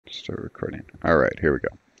Start recording. All right, here we go.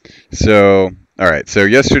 So, all right. So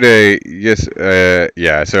yesterday,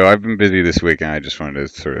 yeah. So I've been busy this week, and I just wanted to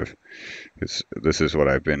sort of this is what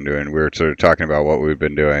I've been doing. We were sort of talking about what we've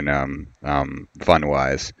been doing, fun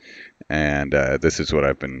wise, and this is what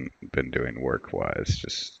I've been doing work wise.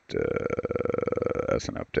 Just as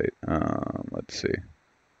an update. Let's see.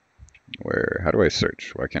 Where? How do I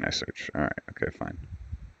search? Why can't I search? All right. Okay. Fine.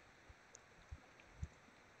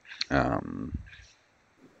 Um,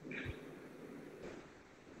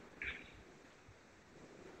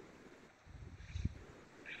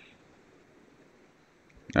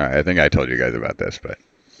 all right, I think I told you guys about this, but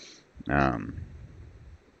um,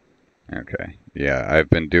 okay. Yeah, I've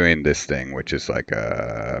been doing this thing, which is like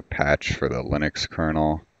a patch for the Linux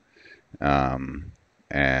kernel. Um,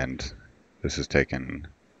 and this has taken,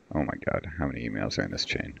 oh my God, how many emails are in this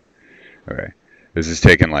chain? Okay. This has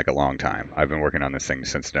taken like a long time. I've been working on this thing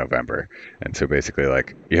since November. And so basically,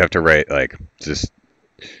 like, you have to write, like, just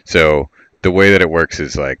so the way that it works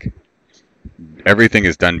is like everything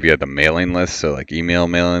is done via the mailing list. So, like, email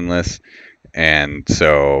mailing list. And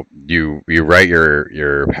so you write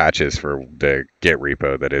your patches for the Git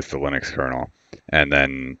repo that is the Linux kernel, and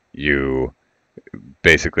then you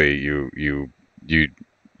basically you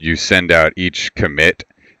you send out each commit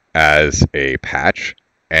as a patch,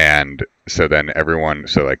 and so then everyone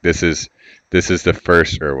so like this is the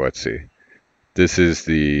first or let's see this is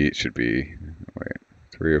the should be wait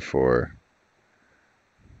 3040404.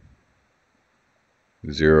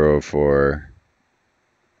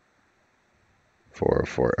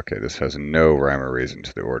 Okay, this has no rhyme or reason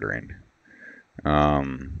to the ordering.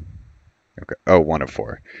 Um, okay. Oh, 1 of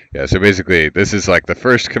 4. Yeah. So basically, this is like the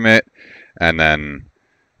first commit, and then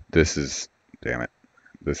this is, damn it,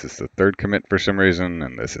 this is the third commit for some reason,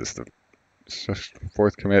 and this is the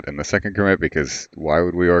fourth commit and the second commit because why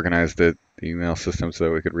would we organize the email system so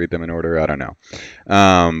that we could read them in order? I don't know.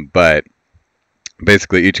 But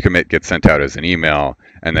basically, each commit gets sent out as an email,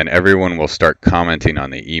 and then everyone will start commenting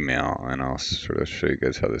on the email, and I'll sort of show you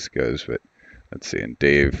guys how this goes. But let's see. And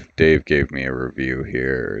Dave gave me a review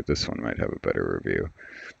here. This one might have a better review.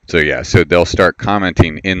 So yeah, so they'll start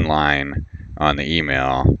commenting in line on the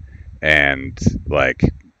email, and like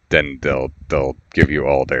then they'll give you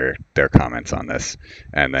all their comments on this,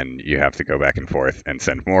 and then you have to go back and forth and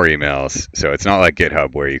send more emails. So it's not like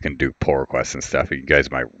GitHub where you can do pull requests and stuff. You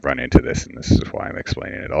guys might run into this, and this is why I'm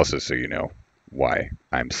explaining it. Also, so you know why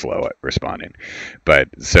I'm slow at responding. But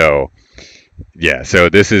so yeah, so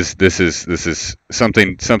this is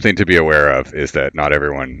something to be aware of is that not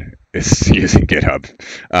everyone is using GitHub,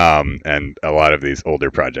 and a lot of these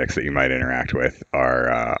older projects that you might interact with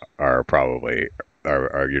are probably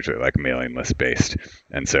are usually like mailing list based,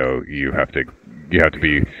 and so you have to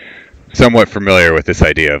be somewhat familiar with this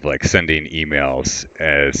idea of like sending emails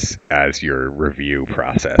as your review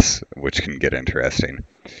process, which can get interesting.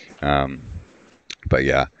 Um, but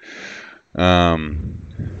yeah. Um,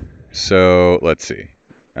 so let's see.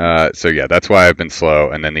 So yeah, that's why I've been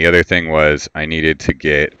slow. And then the other thing was I needed to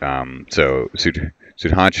get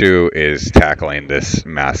Sudhanshu is tackling this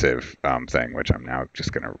massive thing, which I'm now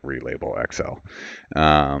just going to relabel Excel.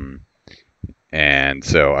 Um, and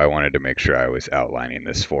so I wanted to make sure I was outlining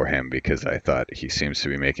this for him because I thought he seems to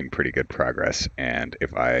be making pretty good progress. And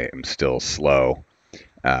if I am still slow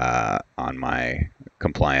on my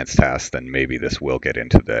compliance task, then maybe this will get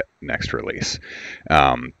into the next release.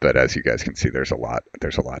 But as you guys can see, there's a lot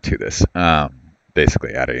to this.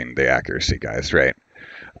 Basically, adding the accuracy guys, right?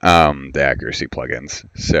 The accuracy plugins.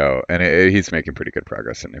 So, and he's making pretty good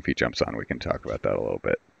progress. And if he jumps on, we can talk about that a little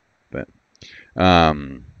bit. But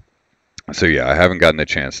so yeah, I haven't gotten the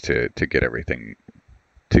chance to get everything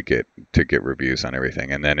to get reviews on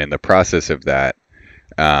everything. And then in the process of that.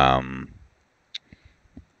 Um,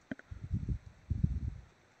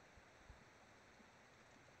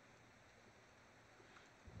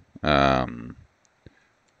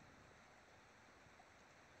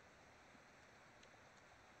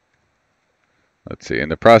 let's see. In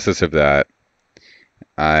the process of that,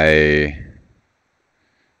 I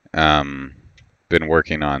been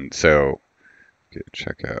working on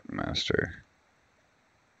check out master.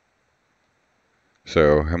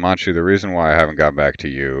 So Himanshu, the reason why I haven't got back to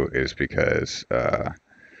you is because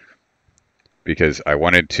I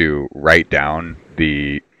wanted to write down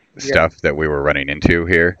the Yeah. stuff that we were running into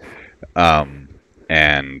here,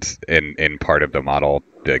 and in part of the model,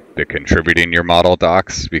 the contributing your model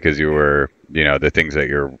docs because the things that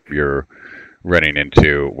you're running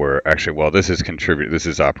into were actually this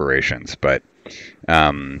is operations, but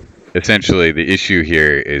essentially the issue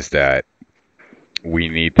here is that we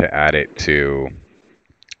need to add it to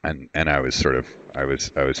and I was sort of I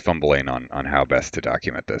was fumbling on how best to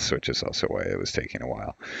document this, which is also why it was taking a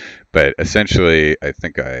while. But essentially, I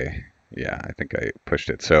think I pushed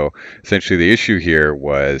it. So essentially, the issue here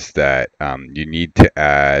was that you need to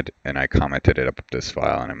add, and I commented it up this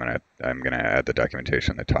file, and I'm gonna add the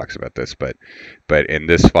documentation that talks about this. But in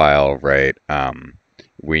this file, right,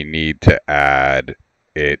 we need to add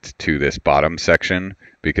it to this bottom section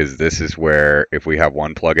because this is where if we have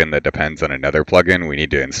one plugin that depends on another plugin, we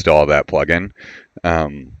need to install that plugin.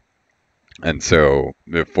 And so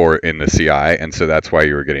for in the CI, and so that's why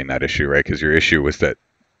you were getting that issue, right? Because your issue was that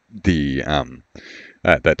the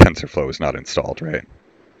that TensorFlow was not installed, right?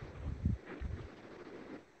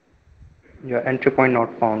 Yeah, entry point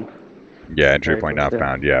not found. Yeah, entry point not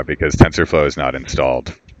found. Yeah, because TensorFlow is not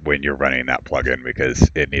installed when you're running that plugin because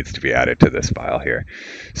it needs to be added to this file here.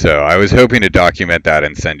 So I was hoping to document that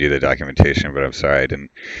and send you the documentation, but I'm sorry I didn't.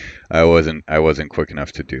 I wasn't quick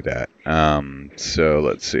enough to do that. So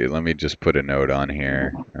let's see. Let me just put a note on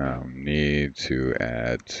here. Need to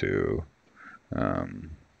add to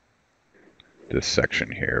this section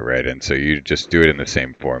here, right? And so you just do it in the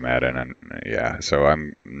same format, and yeah. So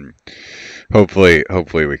I'm hopefully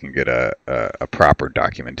we can get a proper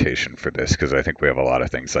documentation for this because I think we have a lot of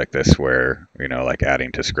things like this where like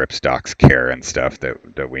adding to scripts docs care and stuff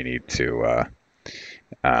that we need to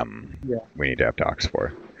we need to have docs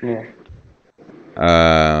for. Yeah.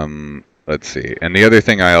 Let's see. And the other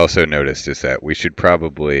thing I also noticed is that we could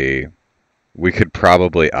probably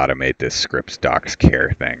automate this scripts docs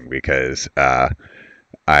care thing because I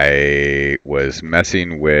was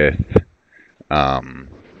messing with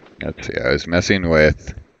let's see. I was messing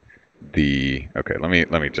with the okay. Let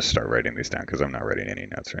me just start writing these down because I'm not writing any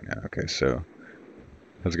notes right now. Okay, so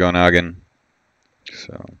how's it going, Ogden?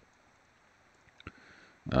 So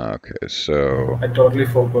okay, so I totally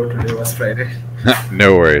forgot today was Friday.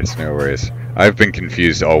 no worries, no worries. I've been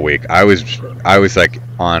confused all week. I was like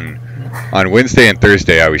on Wednesday and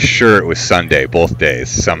Thursday. I was sure it was Sunday, both days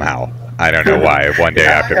somehow. I don't know why. One day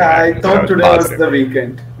after the I next, thought today positive. was the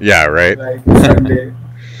weekend. Yeah, right. Like Sunday.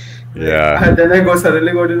 Yeah. And then I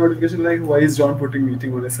suddenly got a notification like, why is John putting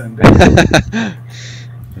meeting on a Sunday?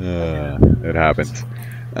 It happens.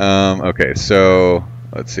 Okay, so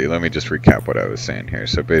let's see. Let me just recap what I was saying here.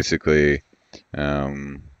 So basically,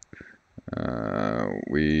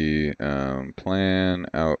 we plan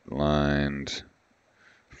outlined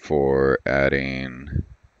for adding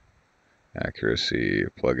accuracy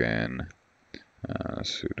plugin.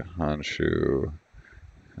 Sudhanshu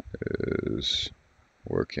is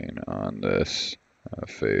working on this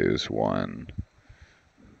phase 1.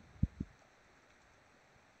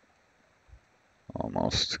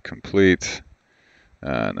 Almost complete.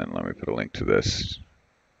 And then let me put a link to this.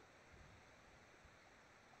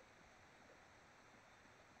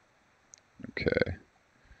 Okay.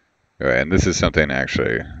 All right, and this is something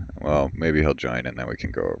actually, well, maybe he'll join and then we can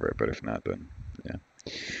go over it, but if not, then yeah.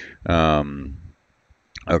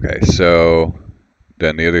 Okay, so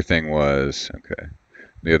then the other thing was,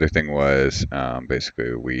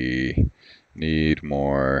 basically we need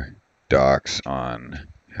more docs on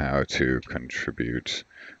how to contribute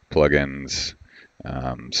plugins.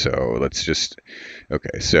 So let's just,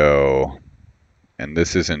 okay, so, and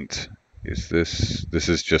this isn't, this is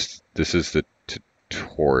the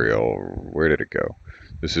tutorial. Where did it go?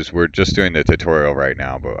 We're just doing the tutorial right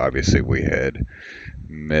now, but obviously we had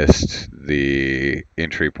missed the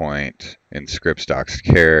entry point in scripts docs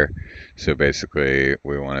care. So basically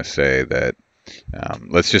we want to say that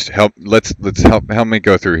let's help me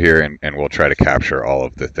go through here and we'll try to capture all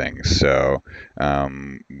of the things. So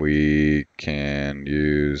we can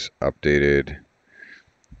use updated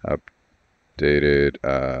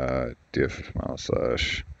diff file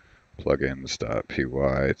slash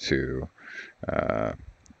plugins.py to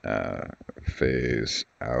phase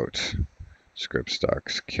out scripts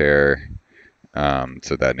docs care.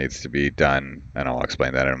 So that needs to be done, and I'll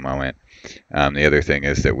explain that in a moment. The other thing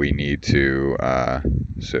is that we need to add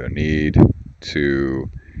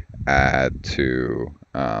to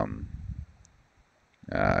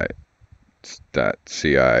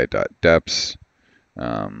 .ci.deps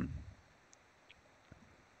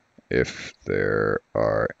if there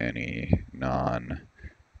are any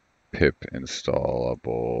non-pip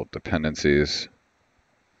installable dependencies.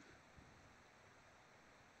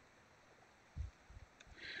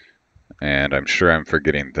 And I'm sure I'm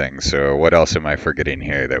forgetting things. So what else am I forgetting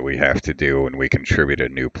here that we have to do when we contribute a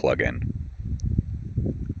new plugin?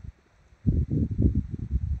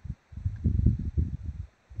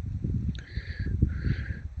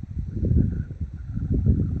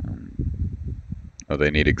 Oh, they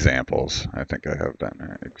need examples. I think I have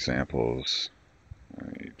that. Examples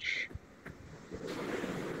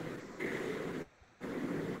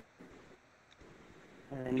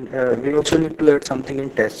And we also need to add something in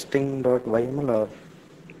testing.yml or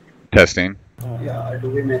Testing. Yeah, do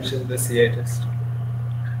we mention the CI test?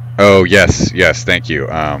 Oh, yes, yes, thank you.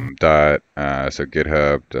 So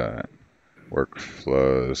GitHub dot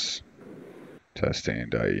workflows testing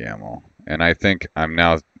dot YAML. And I think I'm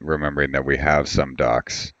now remembering that we have some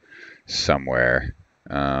docs somewhere.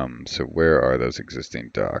 So where are those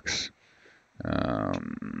existing docs?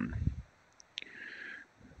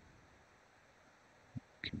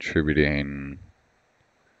 Contributing.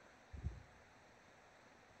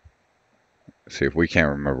 See, if we can't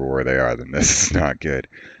remember where they are, then this is not good.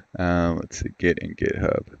 Let's see, Git and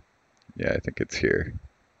GitHub. Yeah, I think it's here.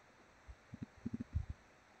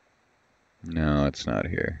 No, it's not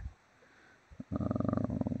here.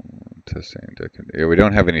 Testing. Yeah, we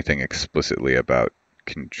don't have anything explicitly about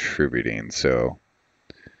contributing, so.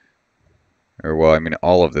 Or, well, I mean,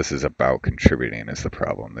 all of this is about contributing is the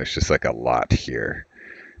problem. There's just like a lot here.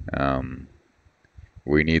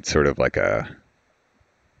 We need sort of like a.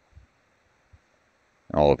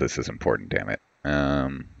 All of this is important, damn it.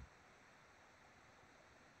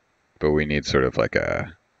 But we need sort of like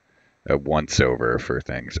a once over for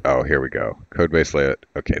things. Oh, here we go. Codebase layout.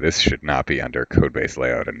 Okay, this should not be under codebase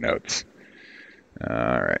layout and notes.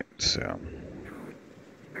 All right, so.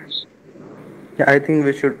 yeah, I think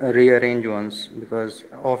we should rearrange once because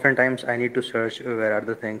oftentimes I need to search where are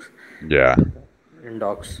the things Yeah. in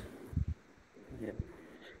docs. Yeah.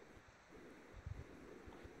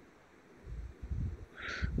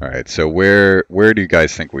 All right, so where do you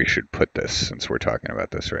guys think we should put this since we're talking about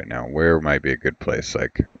this right now? Where might be a good place?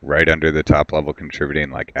 Like right under the top level contributing,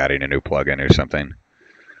 like adding a new plugin or something?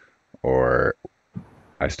 Or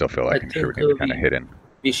I still feel like I think contributing is kind of hidden.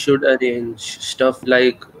 we should arrange stuff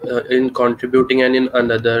like in contributing and in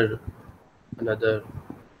another file,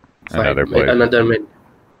 Another place. another menu.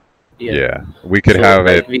 Yeah, we could So have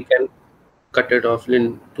like it. we can cut it off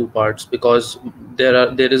in two parts because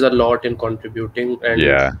there is a lot in contributing, and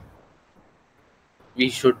Yeah, we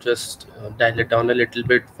should just dial it down a little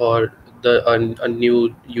bit for a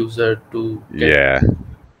new user to get yeah.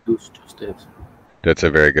 used to this. That's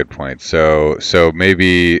a very good point. So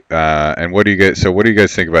maybe and what do you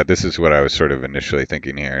guys think about this? Is what I was sort of initially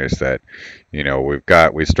thinking here is that, you know,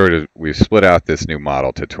 we've split out this new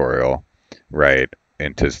model tutorial, right,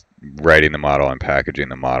 into writing the model and packaging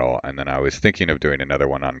the model, and then I was thinking of doing another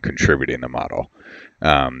one on contributing the model.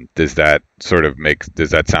 Does that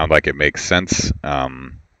sound like it makes sense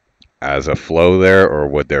as a flow there, or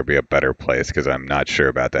would there be a better place? Because I'm not sure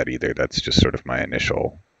about that either. That's just sort of my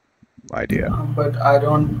initial idea. But I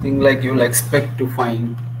don't think like you'll expect to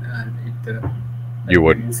find it. You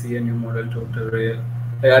would. When you see a new model tutorial.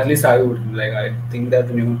 Like, at least I would. Like I think that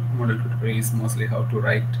the new model tutorial is mostly how to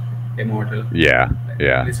write a model. Yeah,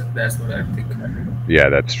 yeah. At least that's what I think. Yeah,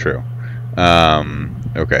 that's true.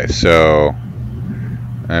 Okay, so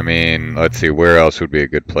I mean, let's see, where else would be a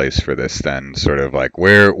good place for this then? Sort of like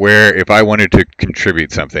where if I wanted to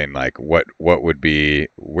contribute something, like what would be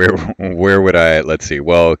where would I, let's see.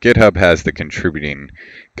 Well, GitHub has the contributing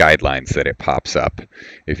guidelines that it pops up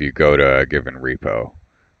if you go to a given repo,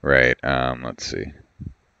 right? Let's see.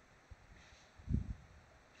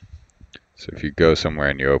 So if you go somewhere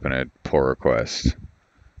and you open a pull request,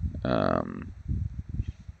 let's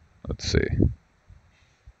see.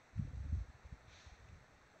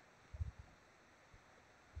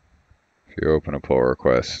 If you open a pull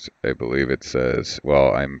request, I believe it says,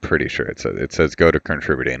 well, I'm pretty sure it says go to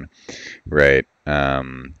contributing, right?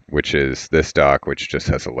 Which is this doc, which just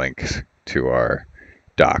has a link to our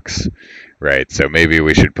docs, right? So maybe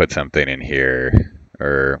we should put something in here,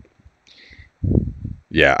 or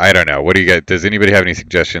yeah, I don't know. What do you guys? Does anybody have any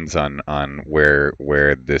suggestions on where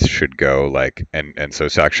this should go? Like, and so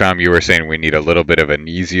Saksham, you were saying we need a little bit of an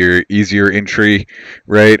easier entry,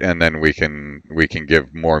 right? And then we can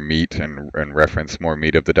give more meat and reference more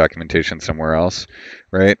meat of the documentation somewhere else,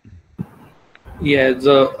 right? Yeah,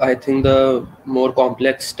 I think the more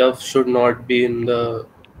complex stuff should not be in the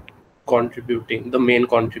main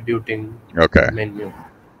contributing menu.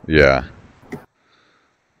 Yeah.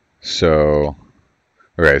 So,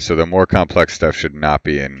 okay, so the more complex stuff should not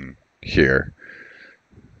be in here.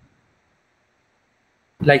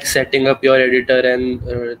 Like setting up your editor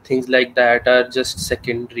and things like that are just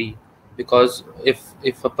secondary, because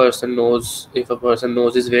if a person knows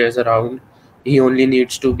his ways around, he only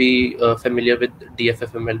needs to be familiar with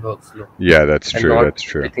DFFML workflow. Yeah, that's and true. not That's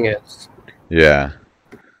true. Everything else. Yeah.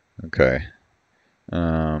 Okay.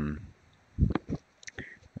 Let's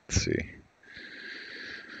see.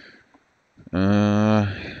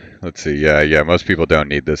 let's see. Yeah. Most people don't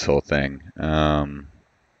need this whole thing.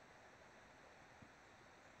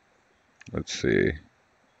 Let's see.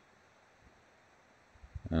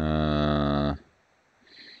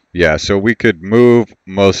 Yeah, so we could move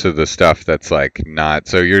most of the stuff that's like not.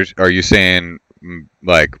 So are you saying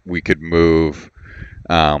like we could move,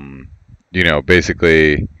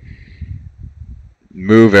 basically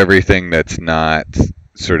move everything that's not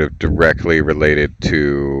sort of directly related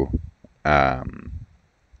to,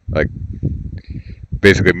 like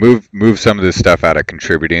basically move some of this stuff out of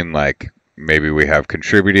contributing. Like maybe we have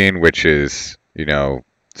contributing, which is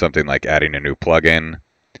something like adding a new plugin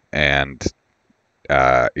and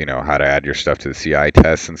how to add your stuff to the CI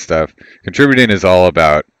tests and stuff. Contributing is all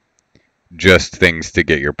about just things to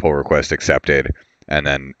get your pull request accepted, and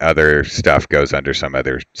then other stuff goes under some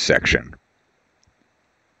other section,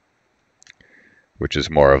 which is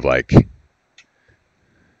more of like,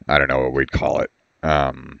 I don't know what we'd call it.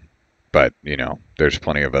 But there's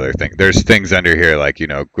plenty of other things. There's things under here like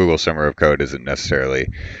Google Summer of Code isn't necessarily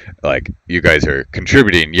like you guys are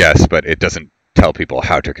contributing, yes, but it doesn't tell people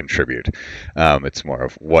how to contribute. It's more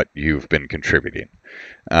of what you've been contributing.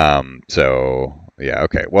 So yeah,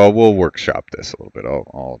 okay. Well, we'll workshop this a little bit.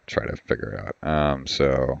 I'll try to figure it out.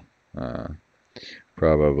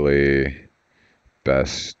 Probably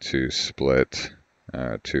best to split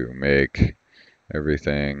to make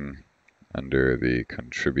everything under the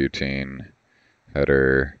contributing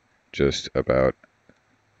header just about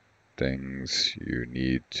things you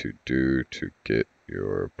need to do to get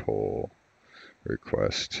your pull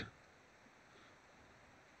request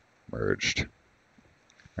merged.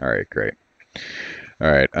 All right, great. All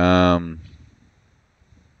right.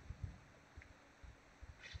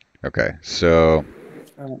 Okay, so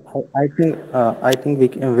I think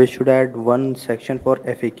we should add one section for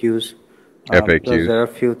FAQs because FAQs. there are a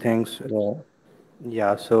few things.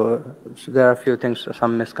 Yeah, so there are a few things,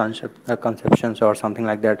 some misconceptions or something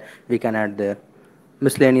like that we can add there.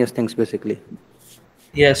 Miscellaneous things basically.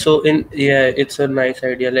 Yeah, so it's a nice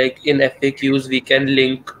idea. Like in FAQs, we can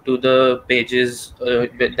link to the pages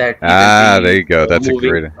that we will There be you go. That's a moving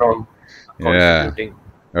great. from Yeah. contributing.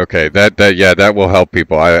 Okay, that will help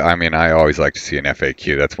people. I mean, I always like to see an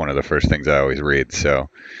FAQ. That's one of the first things I always read. So,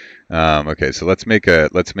 okay, so let's make an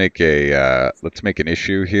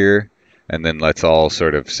issue here, and then let's all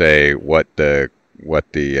sort of say what the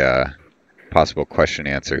possible question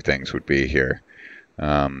answer things would be here.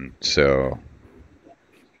 So.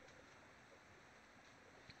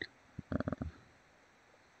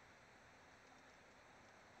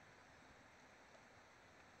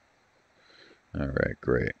 All right,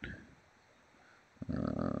 great.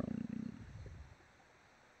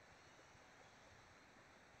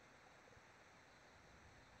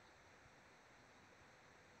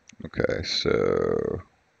 Okay, so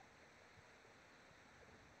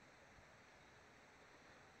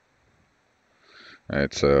all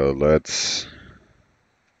right, so let's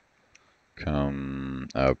come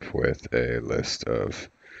up with a list of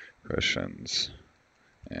questions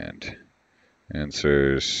and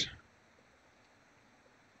answers.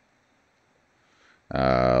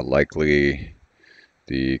 Likely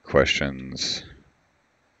the questions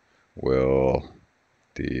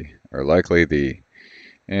likely the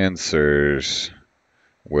answers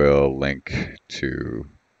will link to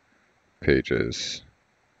pages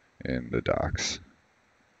in the docs.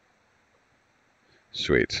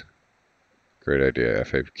 Sweet. Great idea,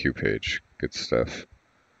 FAQ page. Good stuff.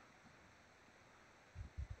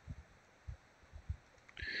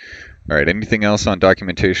 All right, anything else on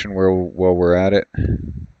documentation while we're at it?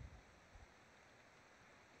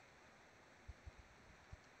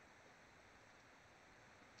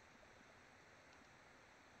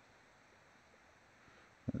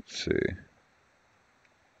 Let's see.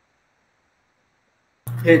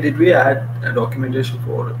 Hey, did we add a documentation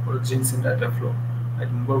for origins in Dataflow? I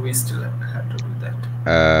remember we still had to do that.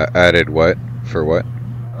 Added what? For what?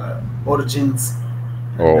 Origins.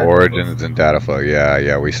 Oh, origins and Dataflow.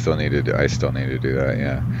 Yeah. I still need to do that.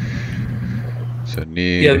 Yeah. So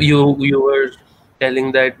Yeah, you were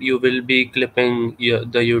telling that you will be clipping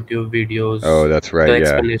the YouTube videos, Oh, that's right. the Yeah.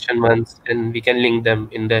 explanation ones, and we can link them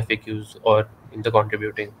in the FAQs or in the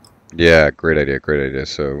contributing. Yeah. Great idea.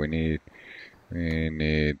 So we need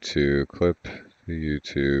to clip the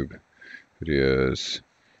YouTube videos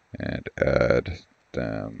and add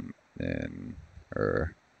them in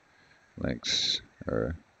our links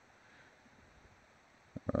or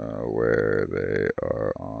where they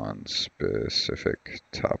are on specific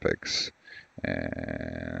topics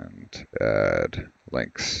and add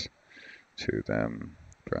links to them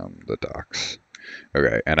from the docs.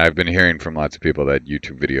 Okay, and I've been hearing from lots of people that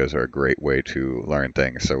YouTube videos are a great way to learn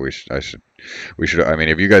things. So we should. I mean,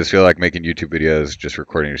 if you guys feel like making YouTube videos, just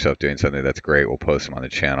recording yourself doing something, that's great. We'll post them on the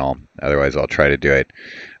channel. Otherwise, I'll try to do it.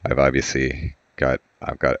 I've got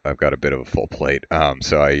a bit of a full plate.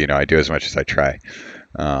 So I do as much as I try.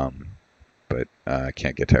 But I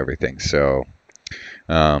can't get to everything. So,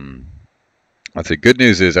 let's see. Good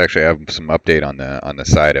news is actually I have some update on the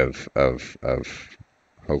side of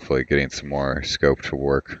hopefully getting some more scope to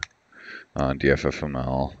work on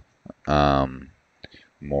DFFML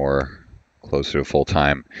more closer to full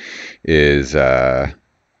time. Is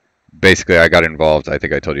basically I got involved. I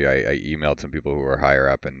think I told you I emailed some people who were higher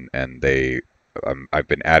up, and they I've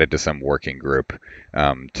been added to some working group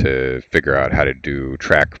to figure out how to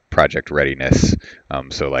track project readiness.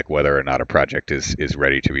 So like whether or not a project is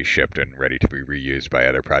ready to be shipped and ready to be reused by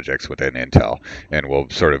other projects within Intel, and we'll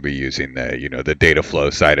sort of be using the data flow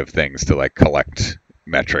side of things to like collect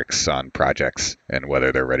metrics on projects and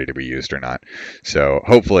whether they're ready to be used or not. So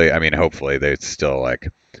hopefully they still like.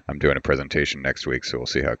 I'm doing a presentation next week, so we'll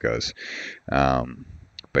see how it goes.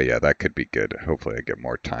 But yeah, that could be good. Hopefully I get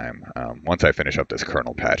more time. Once I finish up this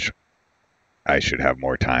kernel patch, I should have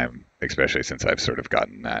more time, especially since I've sort of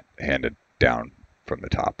gotten that handed down from the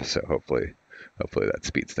top. So hopefully that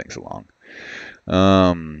speeds things along.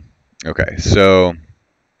 Okay, so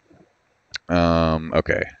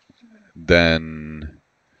okay, then.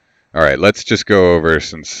 All right, let's just go over,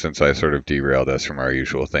 since I sort of derailed us from our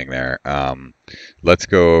usual thing there. Let's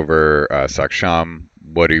go over Saksham.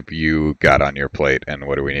 What have you got on your plate, and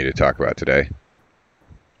what do we need to talk about today?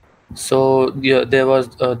 So yeah, there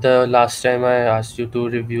was the last time I asked you to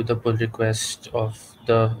review the pull request of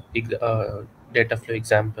the data flow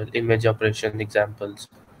example, image operation examples,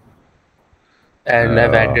 and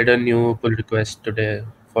I've added a new pull request today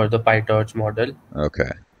for the PyTorch model.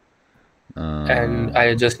 Okay. And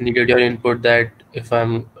I just needed your input that if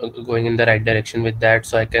I'm going in the right direction with that,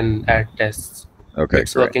 so I can add tests. Okay,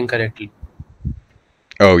 It's great. working correctly.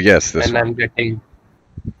 Oh yes, this and one. I'm getting.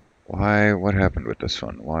 What happened with this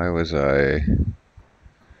one? Why was I've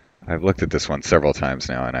looked at this one several times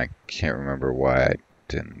now, and I can't remember why I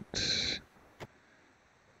didn't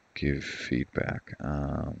give feedback.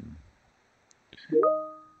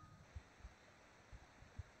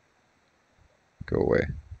 Go away.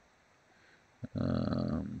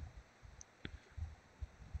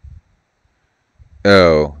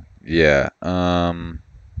 Oh yeah.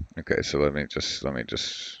 Okay, so let me get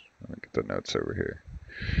the notes over here.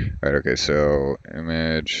 All right. Okay. So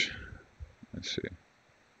image. Let's see.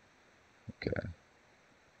 Okay.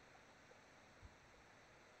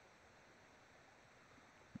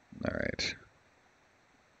 All right.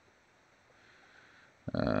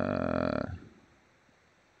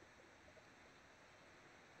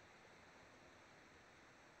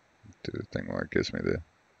 Do the thing where it gives me the.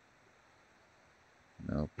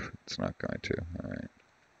 Nope, it's not going to. All right.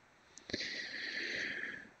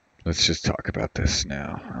 Let's just talk about this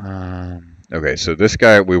now. Okay, so this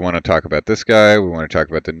guy, we want to talk about this guy. We want to talk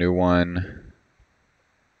about the new one.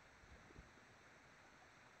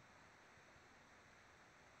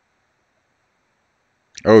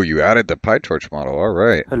 Oh, you added the PyTorch model. All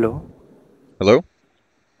right. Hello. Hello?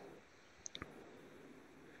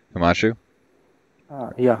 Himanshu?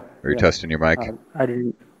 Yeah. Are you testing your mic? I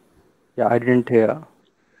didn't hear.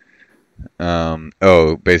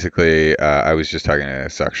 Basically, I was just talking to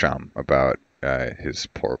Saksham about his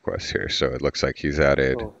pull request here. So it looks like he's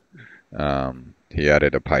added, he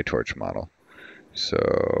added a PyTorch model.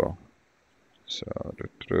 So,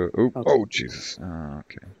 Okay. oh, Jesus.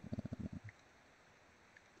 Okay.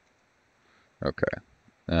 Okay.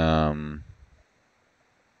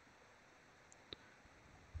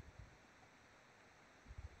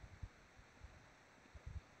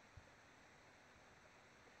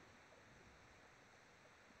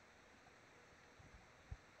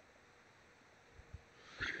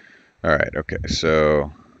 All right, okay,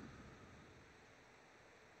 so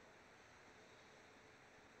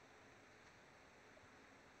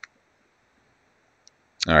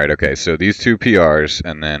all right, okay, so these two PRs,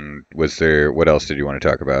 and then what else did you want to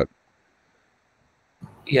talk about?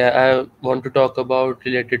 Yeah, I want to talk about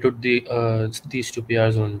related to these two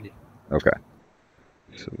PRs only. Okay,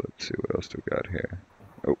 so let's see what else do we got here.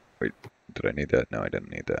 Oh, wait, did I need that? No, I didn't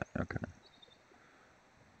need that. Okay.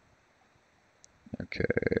 Okay,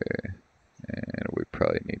 and we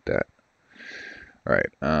probably need that. All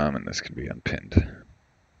right, and this can be unpinned.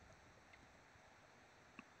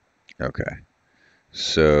 Okay,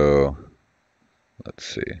 so let's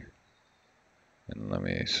see, and let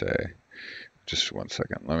me say, just one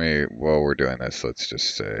second. Let me, while we're doing this, let's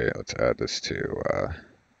just say, let's add this to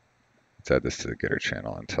the Gitter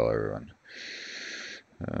channel and tell everyone.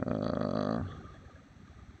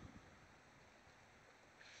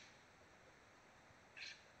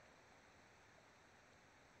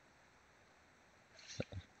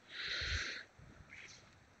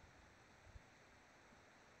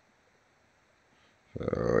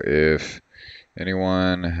 So if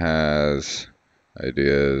anyone has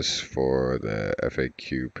ideas for the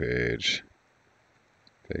FAQ page,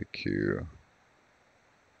 FAQ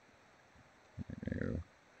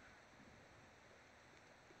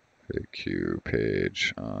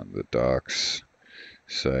page on the docs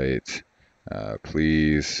site,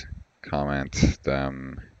 please comment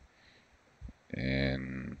them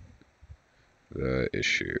in the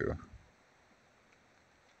issue.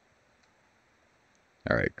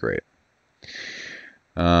 All right, great.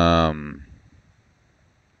 And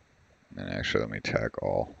actually, let me tag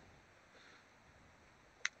all.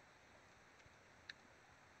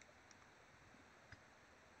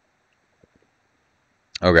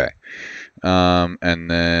 Okay. And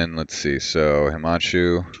then let's see. So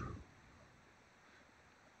Himanshu,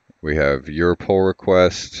 we have your pull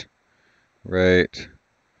request, right?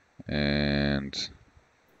 And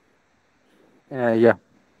Yeah.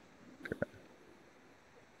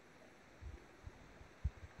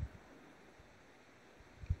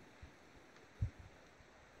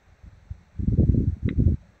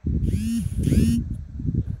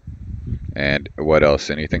 and what else?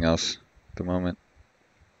 Anything else at the moment?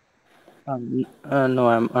 No,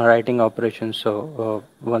 I'm writing operations. So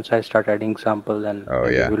once I start adding sample, then Oh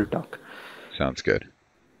maybe yeah, we'll talk. sounds good.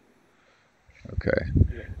 Okay,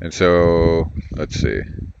 and so let's see.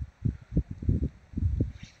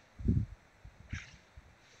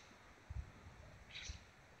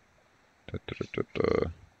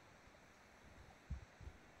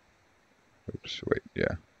 Oops, wait,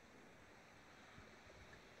 yeah.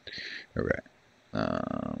 Okay.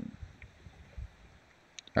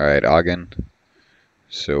 All right, Ogden.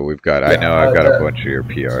 So we've got, I know I've got a bunch of your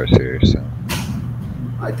PRs here, so.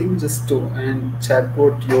 I think just to, and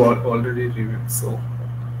chatbot you already reviewed, so.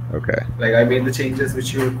 Okay. Like I made the changes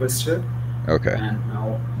which you requested. Okay. And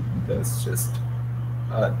now there's just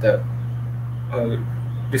the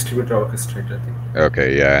distributor orchestrator thing.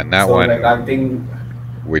 Okay, yeah, and that so one like I think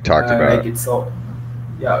we talked about. Like it's all,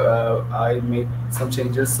 yeah. I made some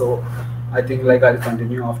changes, so I think like I'll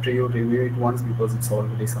continue after you review it once because it's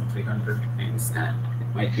already some 300 names and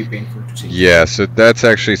it might be painful to change. Yeah, so that's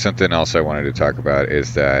actually something else I wanted to talk about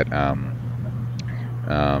is that.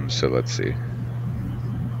 So let's see.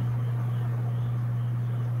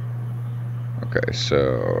 Okay,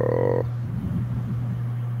 so.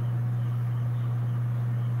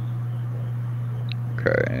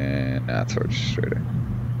 Okay, and that's orchestrator.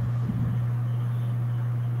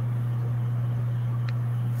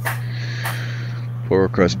 Pull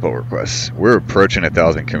requests. We're approaching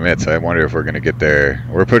 1,000 commits. I wonder if we're going to get there.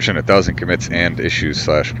 We're approaching 1,000 commits and issues /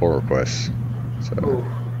 pull requests. So.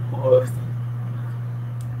 Oh.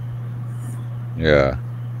 Yeah.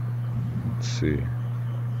 Let's see.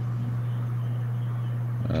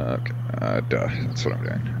 Okay. That's what I'm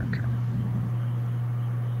doing. Okay.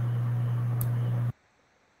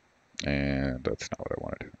 And that's not what I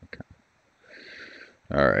wanted. Okay.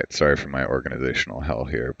 All right. Sorry for my organizational hell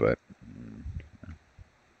here, but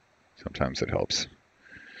sometimes it helps.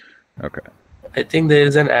 Okay. I think there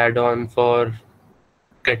is an add-on for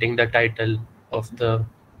getting the title of the.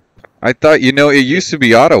 I thought, it used to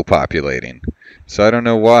be auto-populating, so I don't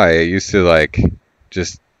know why. It used to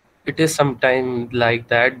just. It is sometime like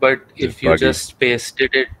that, but if you buggy. just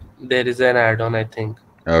pasted it, there is an add-on, I think.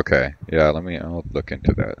 Okay. Yeah. I'll look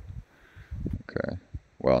into that. Okay.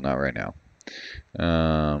 Well, not right now.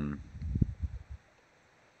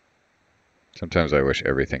 Sometimes I wish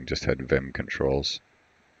everything just had Vim controls.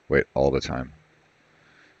 Wait, all the time.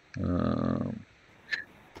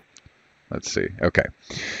 Let's see. Okay.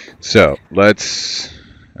 So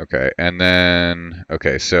okay. And then,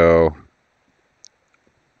 okay. So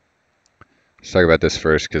let's talk about this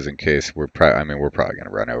first because in case we're probably going to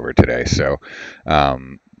run over today. So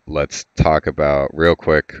let's talk about real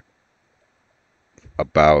quick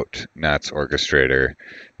about Nats Orchestrator.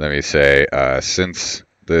 Let me say, since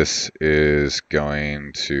this is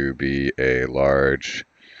going to be a large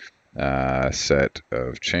set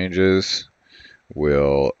of changes,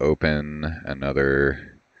 we'll open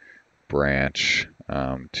another branch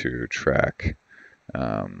to track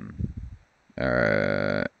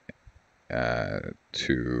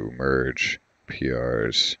to merge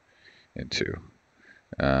PRs into.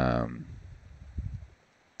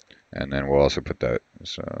 And then we'll also put that,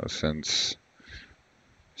 so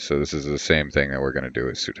this is the same thing that we're going to do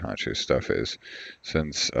with Sudhanshu's stuff is,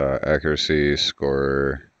 since accuracy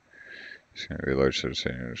score is going to be large set of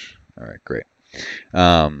seniors. All right, great.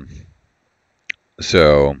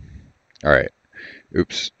 So, all right.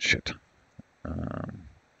 Oops, shit. All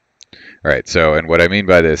right, so, and what I mean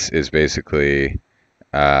by this is basically,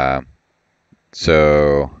 so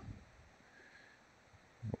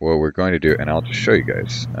what we're going to do, and I'll just show you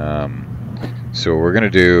guys. So what we're going to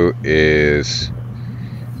do is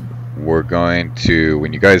we're going to,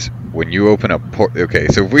 when you open up, okay,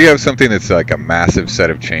 so if we have something that's like a massive set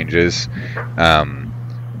of changes,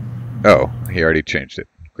 oh, he already changed it.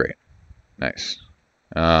 Great. Nice.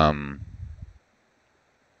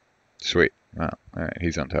 Sweet. Wow. All right,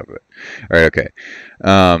 he's on top of it. All right, okay.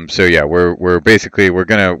 So yeah, we're basically we're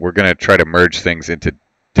gonna try to merge things into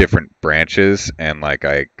different branches, and like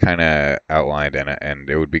I kind of outlined, and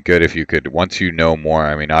it would be good if you could, once you know more.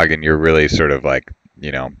 I mean, Ogden, you're really sort of like,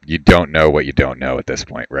 you know, you don't know what you don't know at this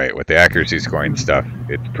point, right? With the accuracy scoring stuff,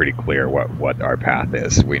 it's pretty clear what our path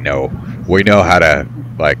is. We know how to,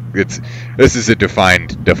 like, this is a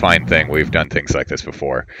defined thing. We've done things like this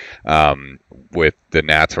before. With the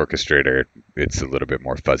NATS orchestrator, it's a little bit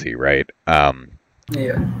more fuzzy, right?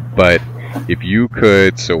 Yeah. But if you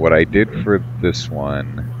could, so what I did for this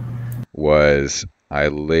one was I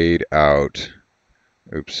laid out,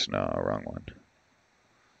 oops, no, wrong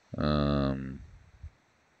one.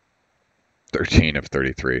 13 of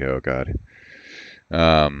 33, oh God.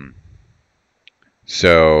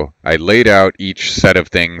 So I laid out each set of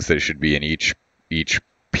things that should be in each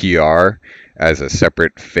PR as a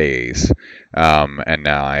separate phase, and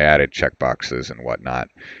now I added checkboxes and whatnot.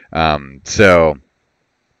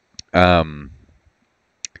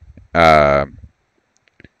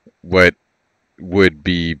 What would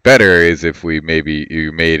be better is if you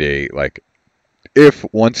made a, like, if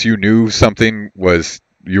once you knew something was,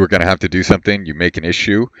 you were going to have to do something, you make an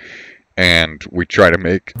issue, and we try to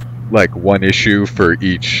make like one issue for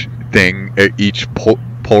each thing, each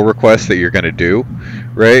pull request that you're going to do,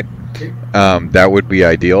 right? That would be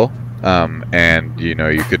ideal. And you know,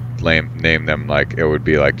 you could name them, like, it would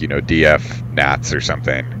be like, you know, DF Nats or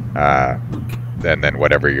something, and then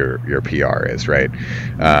whatever your PR is, right?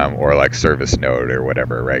 Or like service node or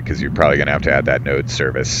whatever, right? Because you're probably gonna have to add that node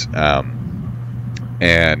service.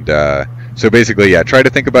 So basically, yeah, try to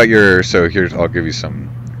think about your, so here's, I'll give you some,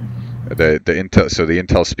 the Intel, so the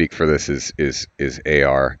Intel speak for this is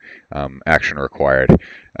AR, action required,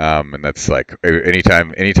 and that's like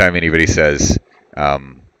anytime anybody says,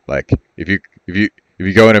 like, if you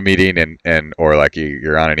go in a meeting and or like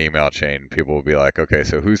you're on an email chain, people will be like, okay,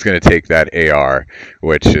 so who's going to take that AR,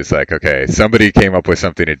 which is like, okay, somebody came up with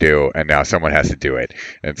something to do and now someone has to do it,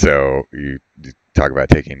 and so you talk about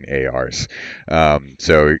taking ARs.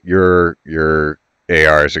 So your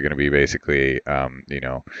ARs are going to be basically, you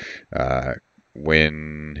know,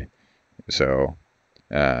 when, so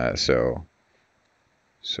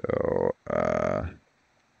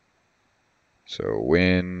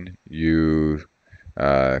when you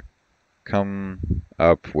come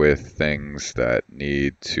up with things that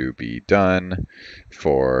need to be done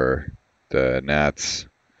for the NATS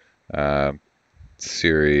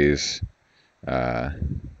series,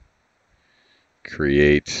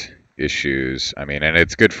 create issues. I mean, and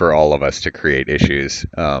it's good for all of us to create issues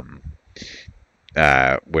when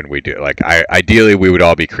we do, like, ideally we would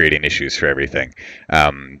all be creating issues for everything.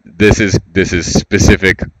 This is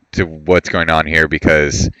specific to what's going on here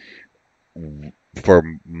because for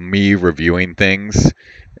me reviewing things,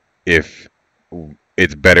 if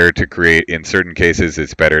it's better to create, in certain cases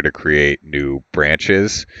it's better to create new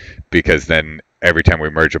branches, because then every time we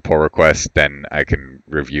merge a pull request, then I can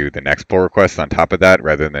review the next pull request on top of that,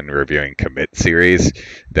 rather than reviewing commit series.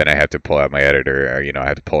 Then I have to pull out my editor, or, you know, I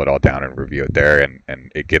have to pull it all down and review it there,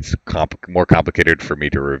 and it gets more complicated for me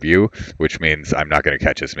to review, which means I'm not going to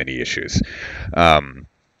catch as many issues.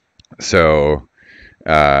 So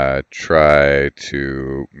try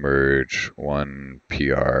to merge one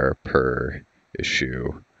PR per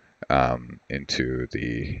issue into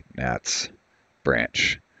the NATS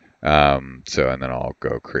branch. So, and then I'll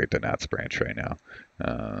go create the NATS branch right now.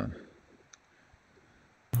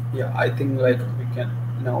 Yeah, I think like we can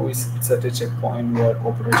now is at a checkpoint where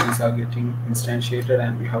operations are getting instantiated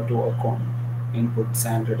and we have to work on inputs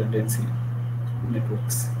and redundancy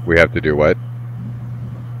networks. We have to do what?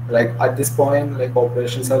 Like at this point, like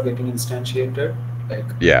operations are getting instantiated,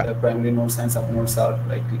 like the primary nodes and subnodes are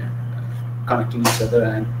like connecting each other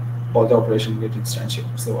and all the operations get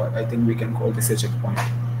instantiated. So I think we can call this a checkpoint.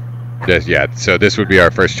 Yeah, so this would be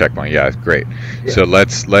our first checkpoint. Yeah, great. Yeah. So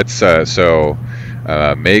let's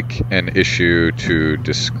make an issue to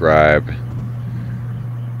describe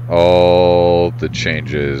all the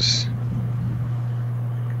changes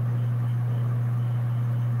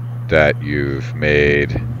that you've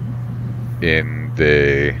made in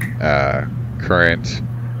the current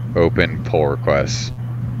open pull requests.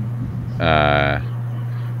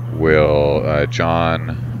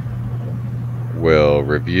 John will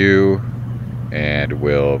review and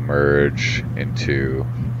will merge into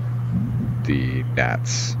the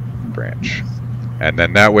Nats branch. And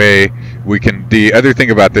then that way we can, the other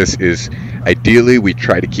thing about this is ideally we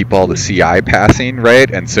try to keep all the CI passing, right?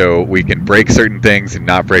 And so we can break certain things and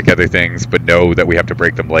not break other things, but know that we have to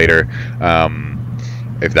break them later,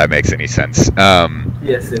 if that makes any sense.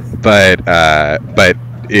 Yes. But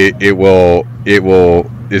it will,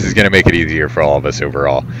 this is going to make it easier for all of us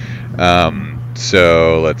overall.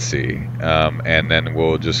 So let's see, and then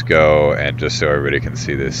we'll just go, and just so everybody can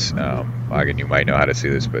see this, Again, you might know how to see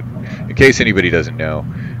this, but in case anybody doesn't know,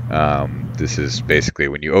 this is basically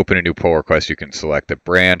when you open a new pull request, you can select a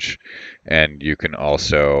branch, and you can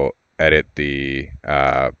also edit the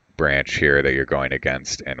branch here that you're going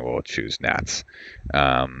against, and we'll choose Nats.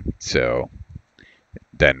 So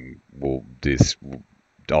then all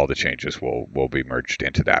the changes will be merged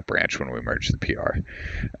into that branch when we merge the PR.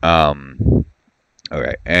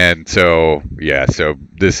 Okay, and so yeah, so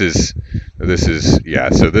this is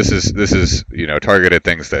targeted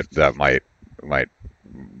things that might like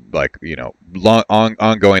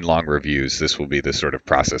ongoing long reviews. This will be the sort of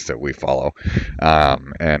process that we follow,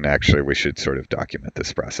 and actually we should sort of document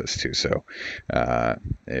this process too. So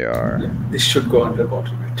this should go under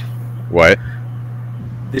contributing. What?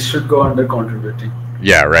 This should go under contributing.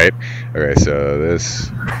 Yeah, right. Okay, so this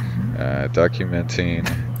documenting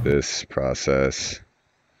this process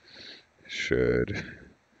should,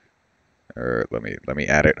 or let me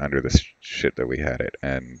add it under this shit that we had it,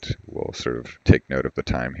 and we'll sort of take note of the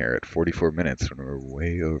time here at 44 minutes when we're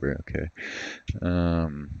way over. Okay,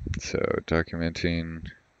 so documenting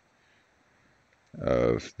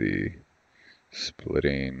of the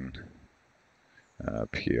splitting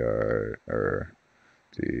PR, or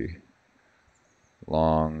the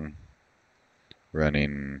long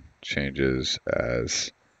running changes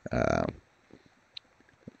as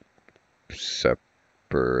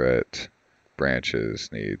separate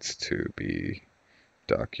branches needs to be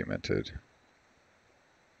documented.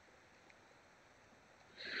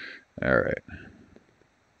 All right.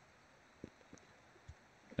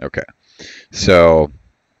 Okay. So,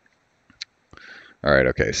 all right.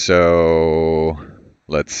 Okay. So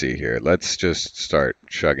let's see here. Let's just start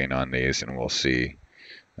chugging on these, and we'll see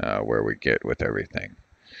where we get with everything.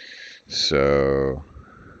 So,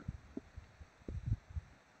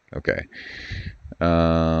 okay.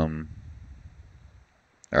 All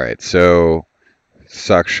right. So,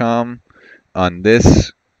 Saksham, on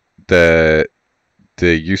this, the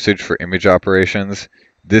usage for image operations,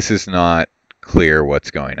 this is not clear what's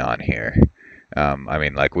going on here. I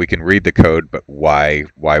mean, like, we can read the code, but why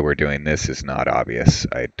we're doing this is not obvious.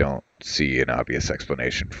 I don't see an obvious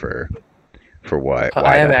explanation for why.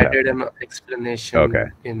 I have added an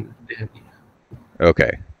explanation in there.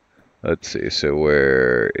 Okay. Let's see. So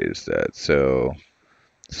where is that? So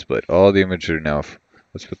split all the images now.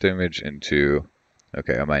 Let's put the image into.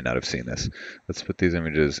 Okay, I might not have seen this. Let's put these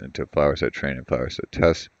images into flower set train and flower set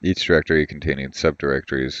test. Each directory containing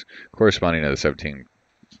subdirectories corresponding to the 17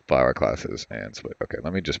 flower classes and split. Okay,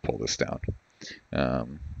 let me just pull this down.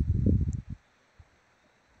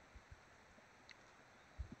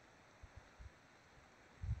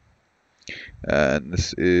 And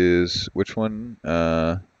this is which one?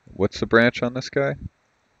 What's the branch on this guy?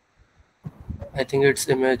 I think it's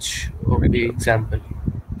image of the example.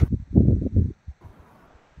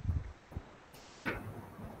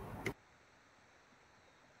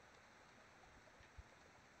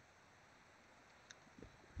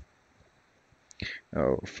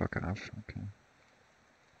 Oh, fuck off. Okay.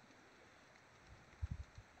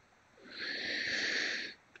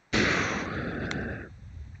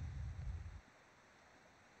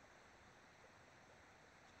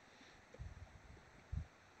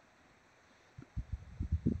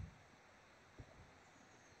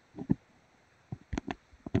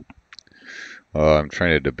 I'm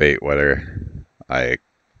trying to debate whether I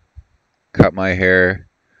cut my hair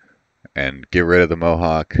and get rid of the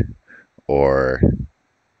mohawk, or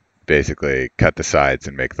basically cut the sides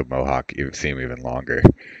and make the mohawk seem even longer.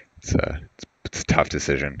 It's a tough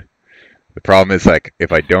decision. The problem is, like,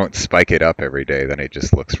 if I don't spike it up every day, then it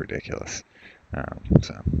just looks ridiculous.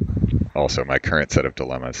 So also my current set of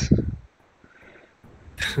dilemmas.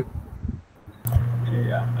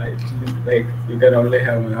 Yeah, like you can only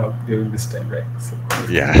have my hug during this time, right? So.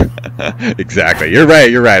 Yeah, exactly. You're right.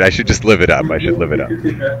 You're right. I should just live it up. I should live it up.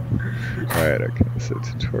 Yeah. All right. Okay. So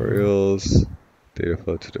tutorials, data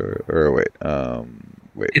flow tutorial. Or wait.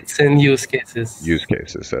 It's in use cases. Use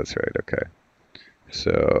cases. That's right. Okay.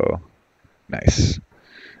 So nice.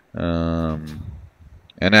 And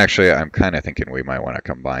actually, I'm kind of thinking we might want to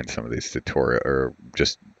combine some of these tutorial or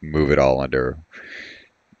just move it all under.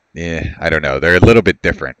 Yeah, I don't know. They're a little bit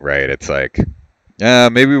different, right? It's like,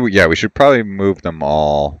 maybe we should probably move them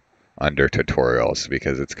all under tutorials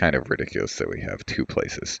because it's kind of ridiculous that we have two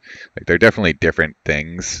places. Like they're definitely different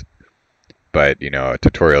things, but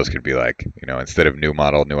tutorials could be like, instead of new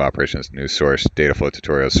model, new operations, new source, data flow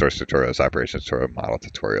tutorials, source tutorials, operations tutorial, model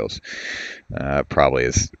tutorials. Probably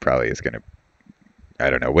is going to. I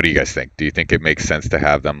don't know. What do you guys think? Do you think it makes sense to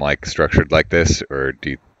have them like structured like this, or do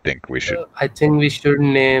you think we should? I think we should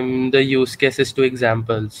name the use cases to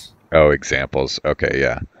examples. Oh, examples. Okay,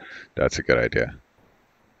 yeah, that's a good idea.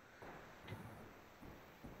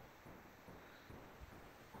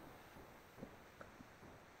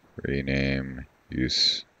 Rename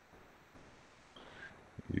use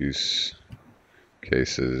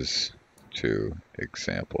cases to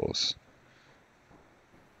examples.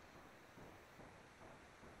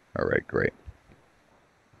 All right, great.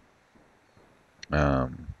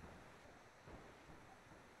 And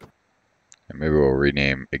maybe we'll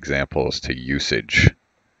rename examples to usage.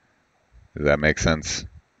 Does that make sense?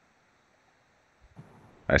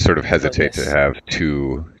 I sort of hesitate Yes. to have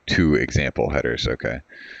two example headers. Okay,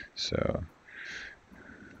 so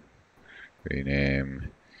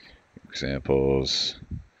rename examples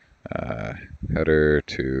header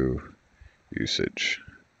to usage.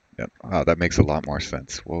 Yep. Wow, that makes a lot more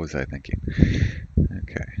sense. What was I thinking?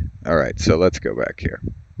 Okay. All right, so let's go back here.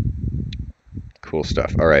 Cool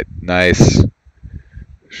stuff. All right, nice.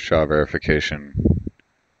 SHA verification.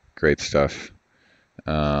 Great stuff.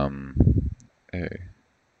 Hey.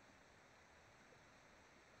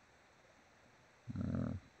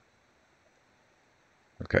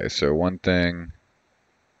 Okay, so one thing.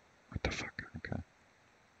 What the fuck? Okay.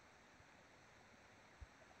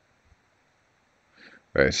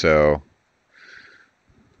 Okay, so.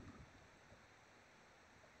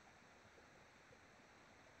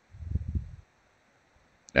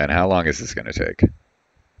 And how long is this going to take?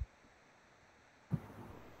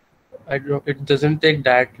 It doesn't take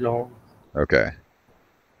that long. Okay.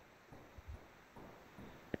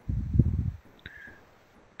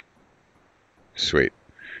 Sweet.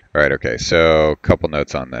 All right, okay, so a couple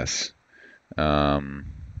notes on this.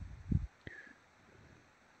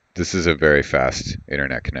 This is a very fast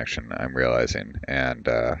internet connection, I'm realizing, and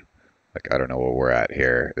like I don't know what we're at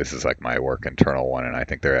here. This is like my work internal one, and I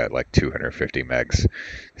think they're at like 250 megs.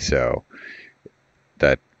 So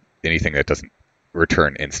that anything that doesn't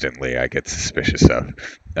return instantly, I get suspicious of.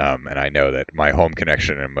 And I know that my home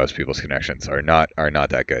connection and most people's connections are not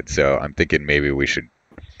that good. So I'm thinking maybe we should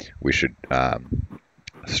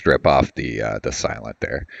strip off the silent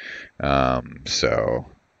there. So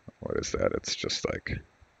what is that? It's just like,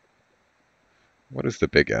 what is the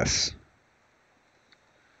big S?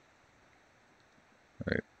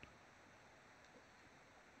 Right.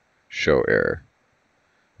 Show error.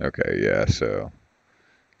 Okay, yeah, so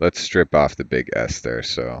let's strip off the big S there.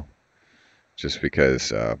 So just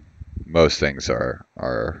because most things are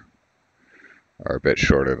a bit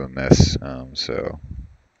shorter than this, so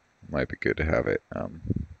it might be good to have it.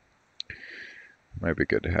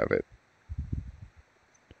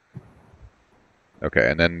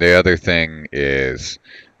 Okay, and then the other thing is,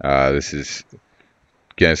 this is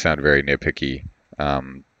gonna sound very nitpicky,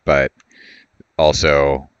 but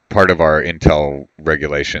also part of our Intel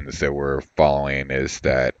regulations that we're following is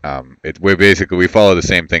that we follow the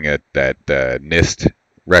same thing that NIST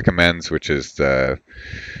recommends, which is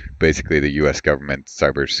basically the U.S. government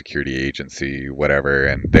cybersecurity agency, whatever,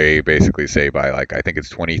 and they basically say by like I think it's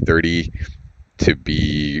 2030 to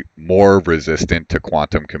be more resistant to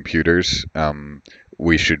quantum computers.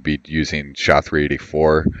 We should be using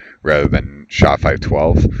SHA-384 rather than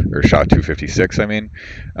SHA-512 or SHA-256. I mean,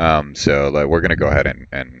 so like, we're going to go ahead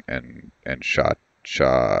and SHA.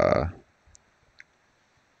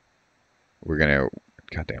 We're going to,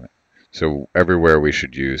 God damn it. So everywhere we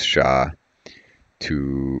should use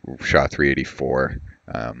SHA-384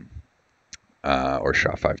 or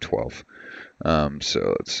SHA-512.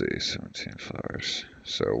 So let's see, 17 flowers.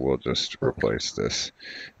 So we'll just replace this.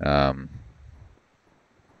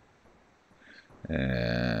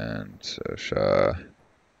 And so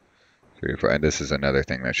SHA-384, and this is another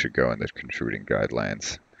thing that should go in the contributing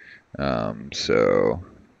guidelines. So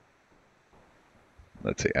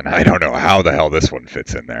let's see, and I don't know how the hell this one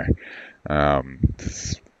fits in there.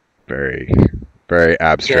 It's very, very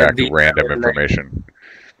Yeah, abstract, these random are like information.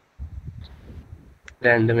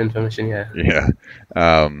 random information. Yeah. Yeah.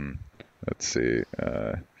 Let's see.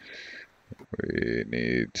 We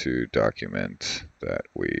need to document that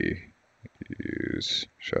we use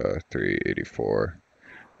SHA-384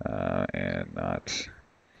 and not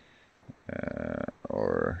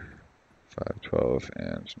or 512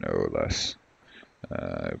 and no less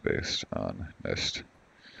based on NIST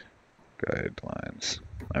guidelines.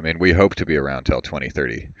 I mean, we hope to be around till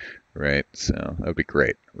 2030, right? So that would be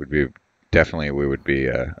great. We would be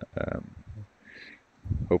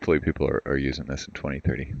hopefully people are using this in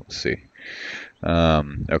 2030. We'll see.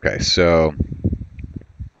 Okay, so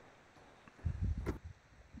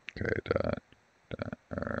okay,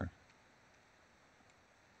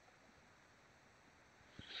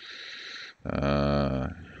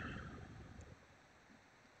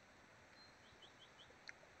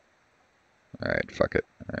 all right, fuck it.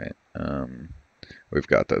 All right, we've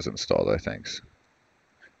got those installed, I think.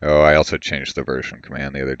 Oh, I also changed the version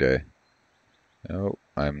command the other day. Oh,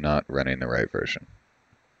 I'm not running the right version.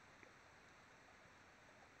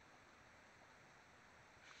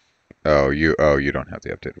 Oh, you don't have the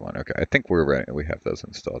updated one. Okay, I think we're right. We have those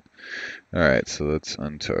installed. All right, so let's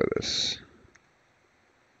untar this.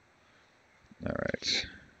 All right.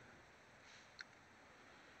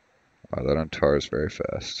 Wow, that untars very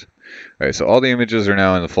fast. All right, so all the images are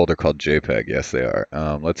now in the folder called JPEG. Yes, they are.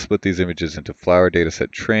 Let's split these images into flower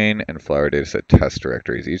dataset train and flower dataset test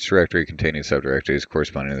directories. Each directory containing subdirectories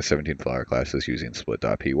corresponding to the 17 flower classes using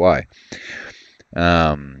split.py.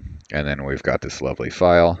 And then we've got this lovely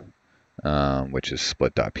file, which is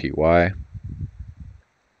split.py.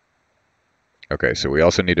 Okay, so we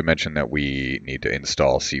also need to mention that we need to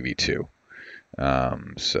install CV2.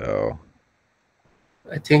 So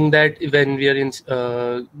I think that when we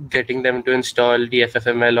are getting them to install the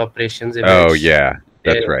FFML operations image. Oh yeah,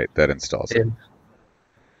 that's right. That installs it.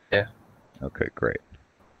 Yeah. Okay, great.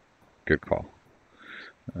 Good call.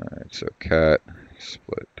 All right, so cat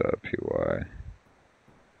split.py.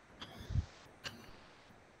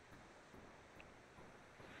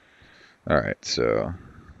 All right, so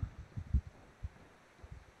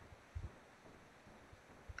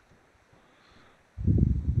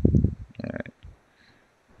all right.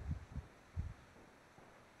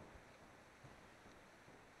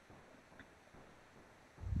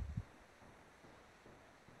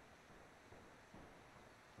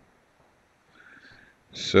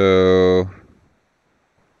 So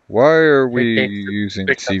why are we using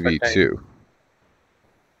CV2?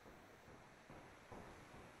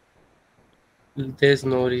 There's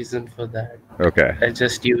no reason for that. Okay. I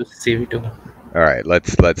just use CV2. All right,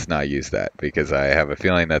 let's not use that because I have a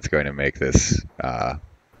feeling that's going to make this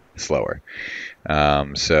slower.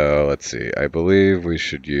 So let's see. I believe we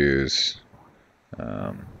should use.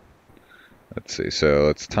 Let's see. So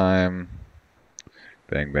let's time.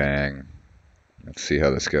 Bang bang. Let's see how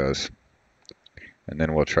this goes, and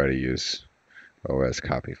then we'll try to use OS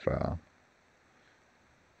copy file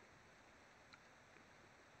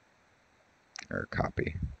or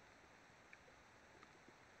copy.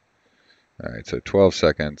 All right, so 12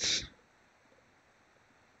 seconds.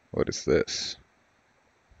 What is this?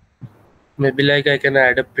 Maybe like I can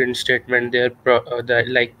add a print statement there, that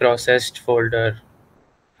like processed folder,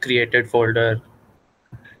 created folder.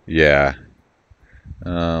 Yeah.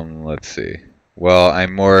 Let's see. Well,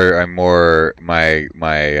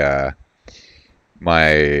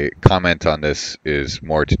 my comment on this is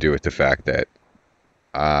more to do with the fact that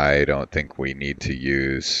I don't think we need to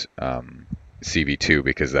use CV2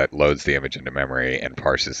 because that loads the image into memory and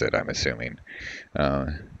parses it, I'm assuming. Yeah.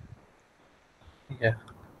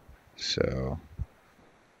 So,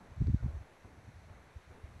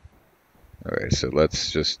 all right, so let's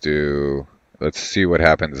see what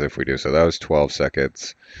happens if we do. So that was 12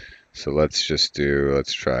 seconds. So let's try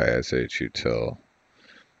shutil.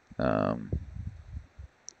 And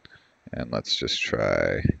let's just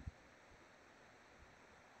try,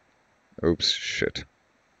 oops, shit.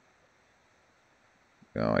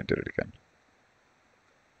 No, I did it again.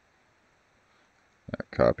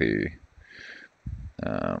 Copy.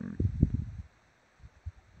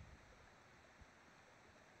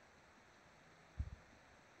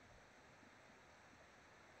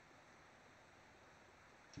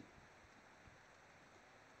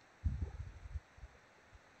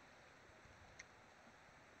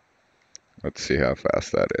 Let's see how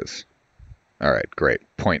fast that is. All right, great.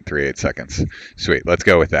 0.38 seconds. Sweet. Let's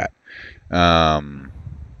go with that.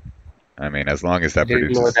 I mean, as long as I that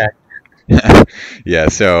didn't know produces. that. Yeah,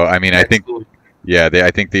 so I mean, I That's think cool. yeah,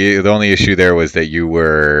 I think the only issue there was that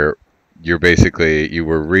you're basically you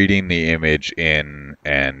were reading the image in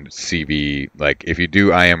and CV, like if you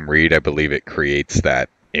do IM read, I believe it creates that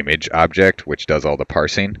image object which does all the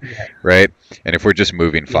parsing, Yeah. right? And if we're just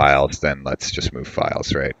moving Yes. files, then let's just move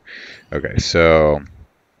files, right? Okay, so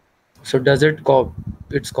So does it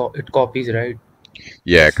it copies, right?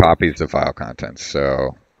 yeah, it copies the file contents.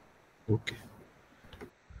 So Okay.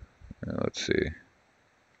 let's see.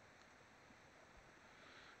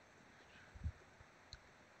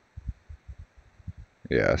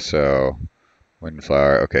 Yeah, so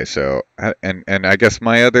Windflower. Okay, so and I guess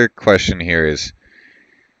my other question here is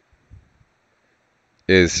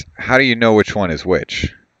how do you know which one is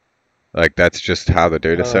which? Like that's just how the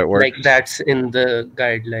data set Like works? that's in the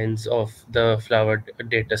guidelines of the Flower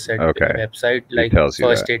dataset Okay, website. it Like tells you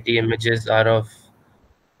that. first 80 images are of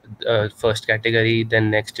first category,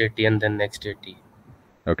 then next 80, and then next 80.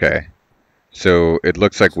 Okay. So it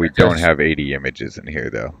looks like So we don't just have 80 images in here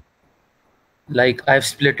though. like I've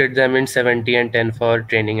splitted them in 70 and 10 for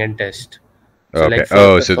training and test. So Okay. like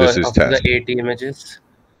Oh, so this is of the test. 80 images,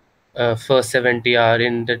 first 70 are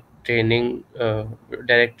in the training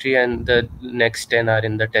directory, and the next 10 are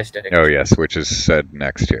in the test Oh, directory. yes, which is said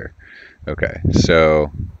next here. Okay.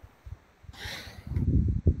 So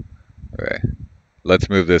okay. Let's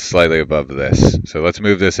move this slightly above this. So let's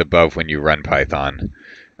move this above when you run Python.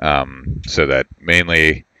 So that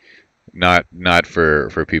mainly not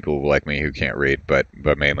for people like me who can't read, but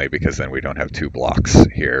mainly because then we don't have two blocks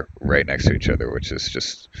here right next to each other, which is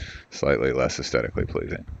just slightly less aesthetically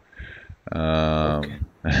pleasing. Okay.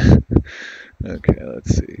 Okay,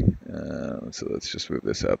 let's see. So let's just move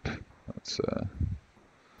this up.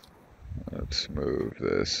 Let's move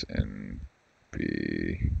this in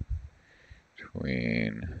between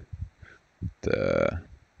the.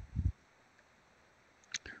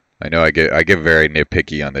 I know I get very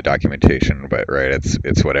nitpicky on the documentation, but right,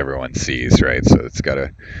 it's what everyone sees, right? So it's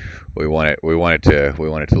gotta we want it to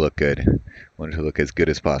look good. We want it to look as good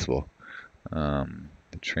as possible.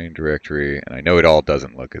 The train directory, and I know it all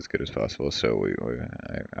doesn't look as good as possible, so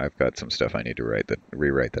I've got some stuff I need to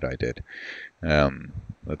rewrite that I did.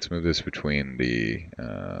 Let's move this between the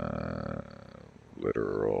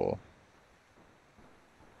literal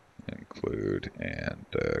include and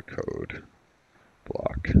code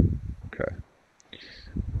block. Okay.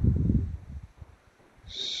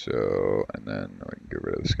 So, and then we can get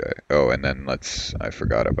rid of this guy. Oh, and then I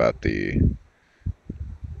forgot about the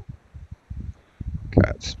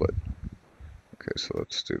cat split. Okay, so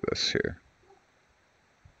let's do this here.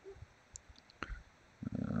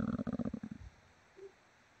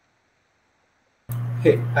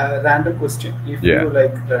 Hey, random question. If Yeah. you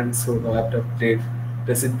like run sudo apt update,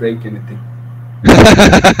 does it break anything?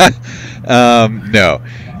 No.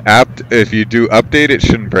 If you do update, it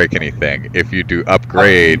shouldn't break anything. If you do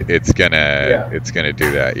upgrade, it's gonna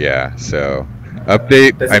do that. Yeah. So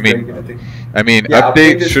update. Does I it mean, break anything? update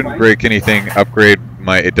update is shouldn't fine. break anything. Upgrade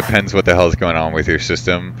it depends what the hell is going on with your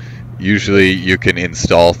system. Usually you can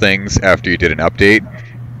install things after you did an update,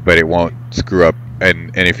 but it won't screw up.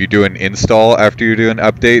 And if you do an install after you do an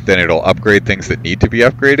update, then it'll upgrade things that need to be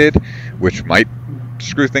upgraded, which might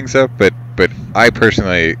screw things up. But I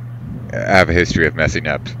personally have a history of messing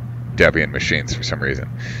up Debian machines for some reason.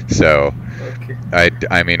 So Okay.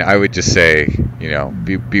 I mean, I would just say,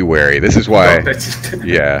 be wary. This is why. Don't touch it.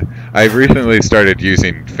 Yeah, I've recently started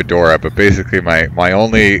using Fedora, but basically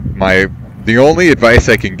the only advice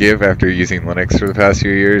I can give after using Linux for the past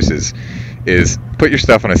few years is put your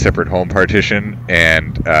stuff on a separate home partition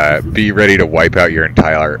and be ready to wipe out your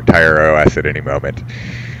entire OS at any moment.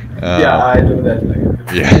 Yeah, I do that. Like,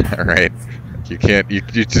 Yeah, right. You can't. You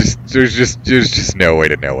just there's just no way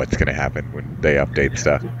to know what's gonna happen when they update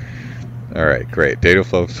stuff. All right, great. Data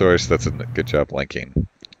flow source. That's a good job linking.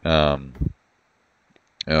 Oh,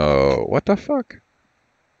 what the fuck?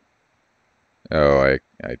 Oh,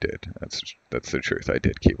 I did. That's the truth. I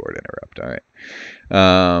did keyboard interrupt. All right.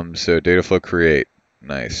 So data flow create.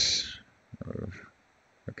 Nice.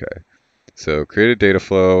 Okay. So create a data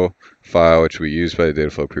flow file which we use by the data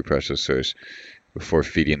flow preprocessors before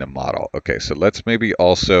feeding the model. Okay. So let's maybe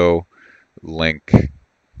also link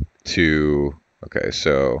to. Okay.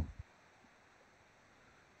 So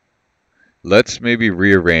let's maybe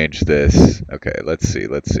rearrange this. Okay. Let's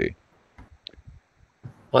see.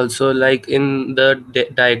 Also, like in the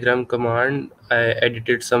diagram command, I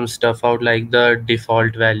edited some stuff out, like the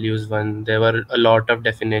default values one. There were a lot of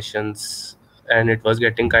definitions, and it was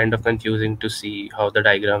getting kind of confusing to see how the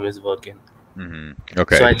diagram is working.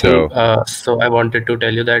 Okay, So I think so I wanted to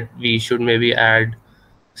tell you that we should maybe add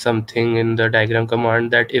something in the diagram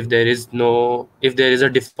command that if there is a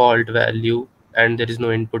default value and there is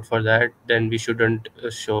no input for that, then we shouldn't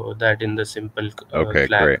show that in the simple okay,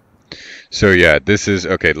 flag. great. So yeah, this is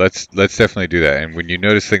okay. Let's definitely do that. And when you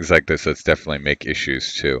notice things like this, let's definitely make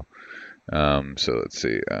issues too. So let's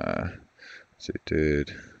see. So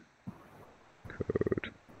did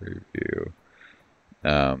code review.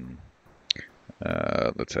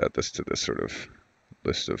 Let's add this to this sort of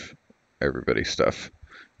list of everybody's stuff.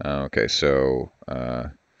 Okay, so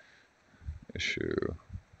issue.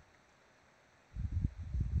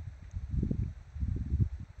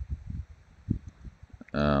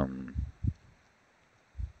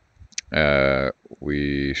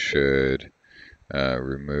 We should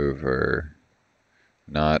remove or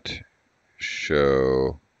not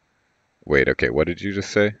show. Wait, okay, what did you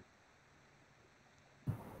just say?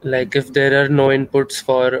 Like if there are no inputs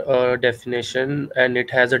for a definition and it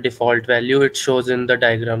has a default value, it shows in the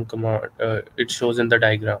diagram command. It shows in the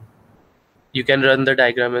diagram. You can run the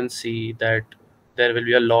diagram and see that there will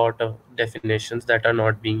be a lot of definitions that are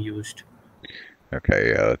not being used.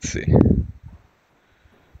 Okay, yeah, let's see.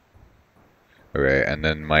 All right, and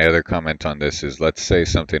then my other comment on this is let's say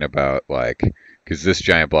something about like, because this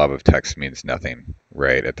giant blob of text means nothing,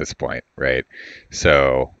 right, at this point, right?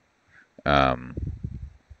 So,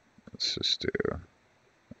 let's just do,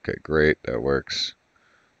 okay, great, that works.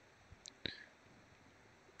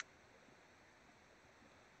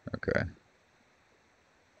 Okay.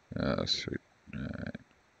 Sweet. All right.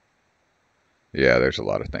 Yeah, there's a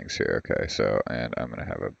lot of things here. Okay, so, and I'm gonna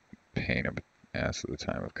have a pain of ass at the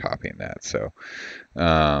time of copying that. So,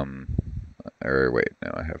 or wait,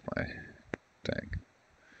 no, I have my thing.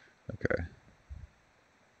 Okay.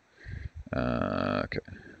 Okay.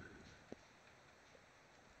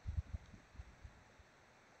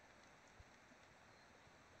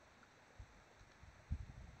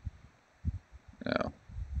 No.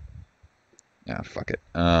 Yeah, fuck it.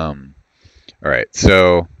 All right.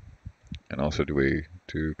 So, and also, do we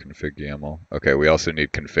do config YAML? Okay, we also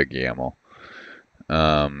need config YAML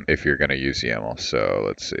if you're gonna use YAML. So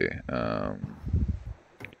let's see.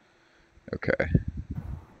 Okay.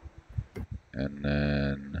 And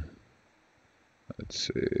then let's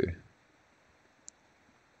see.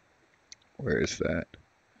 Where is that?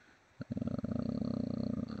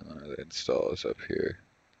 The install is up here.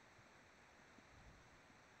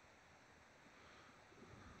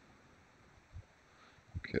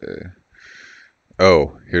 Okay.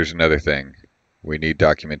 Oh, here's another thing. We need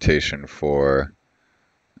documentation for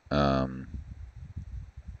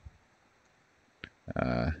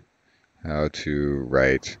how to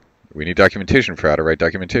write. We need documentation for how to write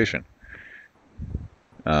documentation.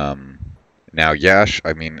 Now Yash,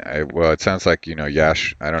 I mean, well, it sounds like, you know,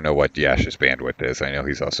 Yash, I don't know what Yash's bandwidth is. I know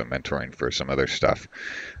he's also mentoring for some other stuff.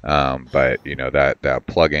 But you know, that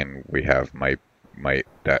plugin we have might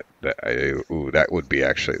that would be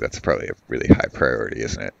actually, that's probably a really high priority,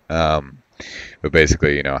 isn't it? But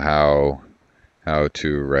basically, you know, how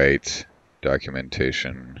to write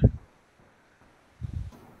documentation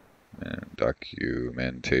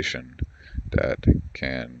that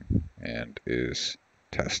can and is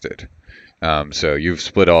tested. So you've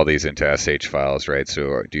split all these into SH files, right?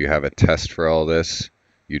 So do you have a test for all this?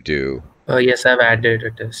 You do. Yes, I've added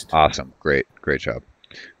a test. Awesome. Great job.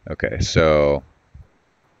 Okay, so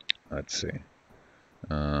let's see.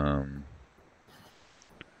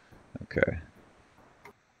 Okay.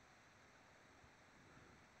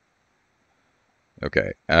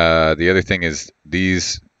 Okay. The other thing is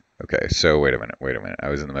these. Okay, so wait a minute. I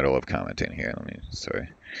was in the middle of commenting here. Sorry.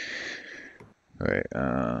 Wait.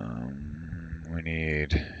 We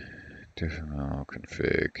need different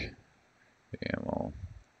config YAML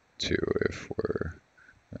 2 if we're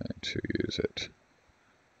going to use it.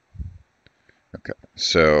 Okay,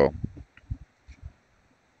 so,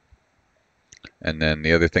 and then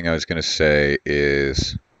the other thing I was going to say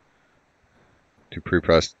is to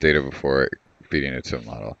pre-process data before feeding it to a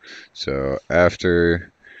model. So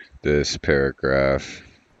after this paragraph,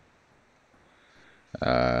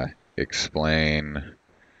 explain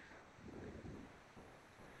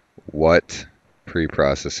what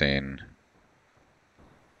pre-processing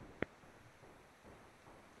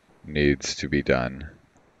needs to be done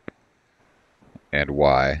and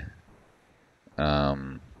why.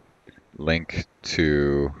 Link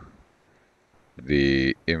to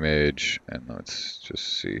the image, and let's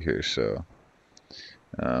just see here. So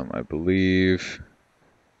I believe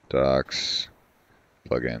docs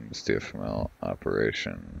plugins DFML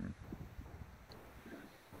operation.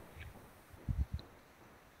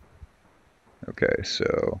 Okay,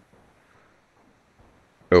 so,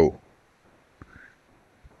 oh,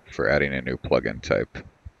 for adding a new plugin type.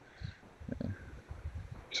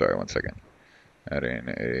 Sorry, one second. Adding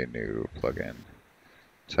a new plugin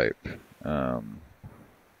type.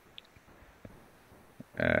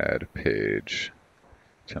 Add page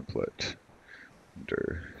template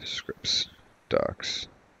under scripts, docs,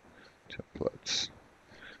 templates.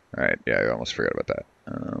 All right, yeah, I almost forgot about that.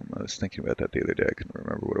 I was thinking about that the other day. I couldn't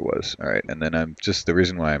remember what it was. All right, and then the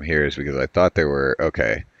reason why I'm here is because I thought there were,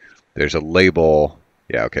 okay, there's a label.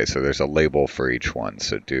 Yeah, okay, so there's a label for each one.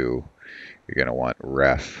 So you're going to want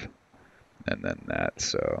ref and then that.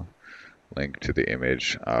 So link to the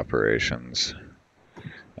image operations.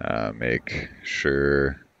 Make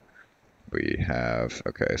sure we have,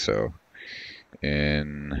 okay, so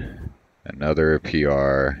in another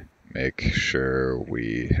PR, make sure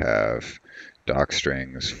we have doc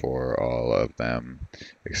strings for all of them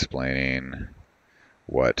explaining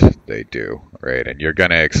what they do, right? And you're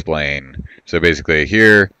going to explain, so basically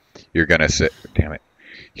here, you're going to say, damn it,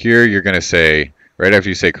 here you're going to say, right after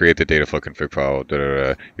you say create the data flow config file,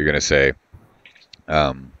 you're going to say,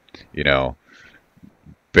 you know,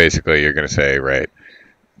 basically you're going to say, right,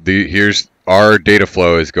 here's our data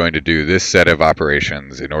flow is going to do this set of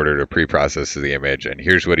operations in order to pre-process the image, and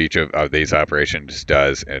here's what each of these operations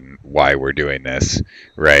does and why we're doing this,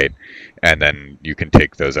 right? And then you can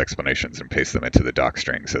take those explanations and paste them into the doc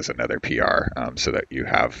strings as another PR, so that you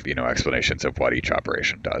have, you know, explanations of what each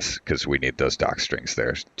operation does, because we need those doc strings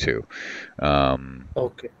there too.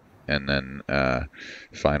 Okay. And then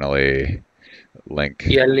finally, link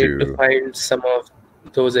Yeah, I'll need to find some of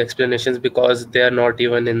those explanations because they are not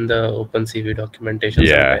even in the OpenCV documentation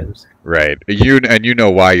sometimes. Right. You know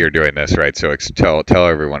why you're doing this, right? So tell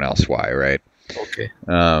everyone else why, right? Okay.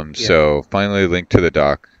 So finally, link to the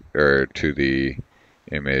doc or to the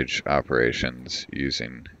image operations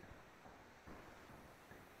using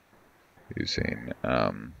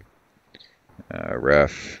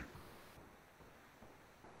ref.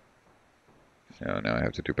 Oh, now I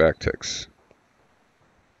have to do backticks.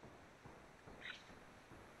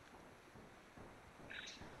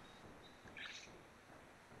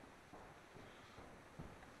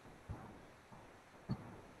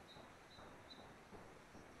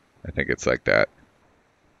 I think it's like that.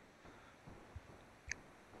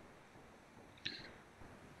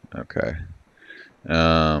 Okay.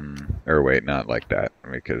 Or wait, not like that,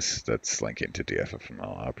 because that's linking to DFFML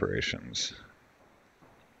operations.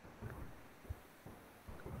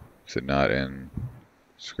 So not in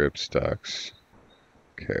scripts, docs,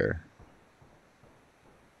 care.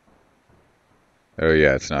 Oh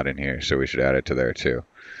yeah, it's not in here, so we should add it to there too.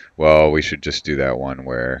 Well, we should just do that one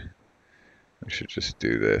where we should just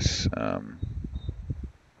do this.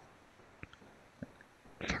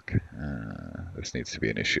 Fuck. This needs to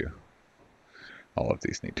be an issue. All of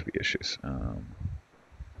these need to be issues.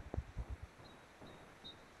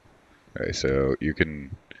 Okay, so you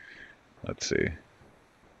can, let's see.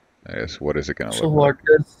 I guess, what is it going to So look what like?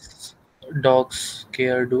 does docs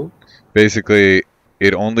care do? Basically,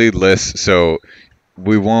 it only lists, so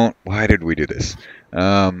we won't, why did we do this?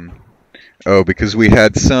 Oh, because we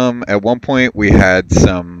had at one point we had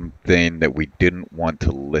something that we didn't want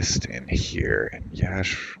to list in here, and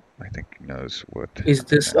Yash, I think, knows what. Is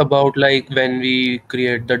this about like when we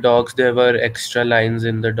create the docs, there were extra lines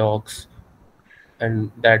in the docs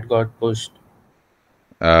and that got pushed?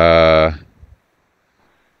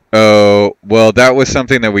 Oh, well, that was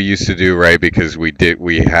something that we used to do, right? Because we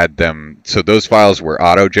had them, so those files were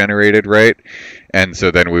auto-generated, right? And so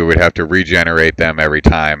then we would have to regenerate them every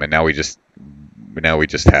time, and now we just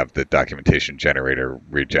have the documentation generator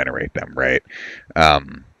regenerate them, right?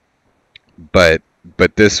 But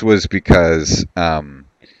this was because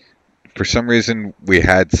for some reason we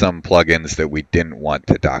had some plugins that we didn't want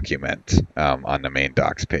to document on the main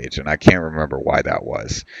docs page, and I can't remember why that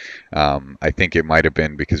was. I think it might have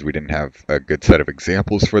been because we didn't have a good set of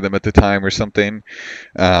examples for them at the time or something.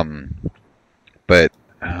 But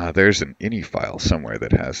there's an ini file somewhere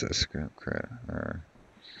that has this.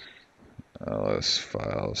 LS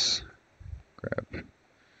files. Grab.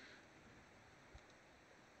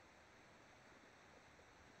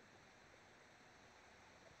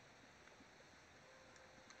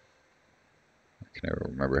 I can never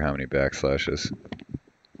remember how many backslashes.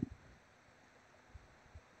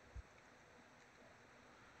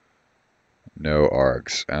 No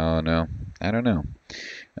args. Oh no, I don't know.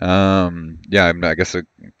 Yeah, I guess I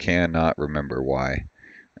cannot remember why.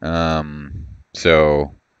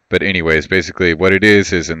 So, but anyways, basically what it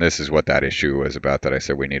is, and this is what that issue was about that I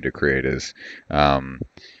said we need to create is,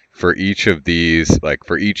 for each of these, like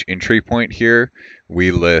for each entry point here,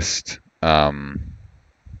 we list, for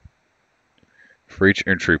each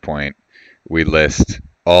entry point, we list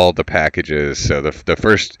all the packages. So the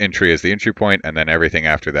first entry is the entry point, and then everything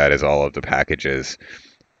after that is all of the packages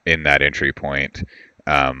in that entry point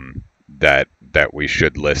that we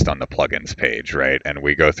should list on the plugins page, right? And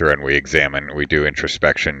we go through and we examine, we do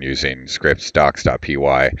introspection using scripts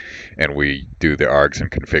docs.py, and we do the args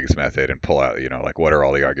and configs method and pull out, like what are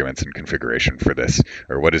all the arguments and configuration for this,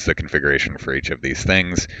 or what is the configuration for each of these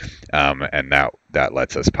things, and that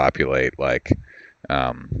lets us populate like,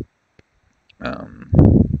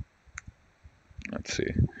 let's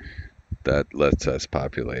see, that lets us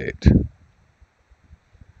populate.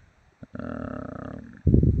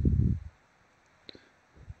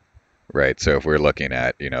 Right, so if we're looking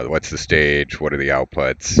at, what's the stage, what are the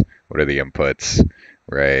outputs, what are the inputs,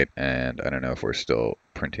 right? And I don't know if we're still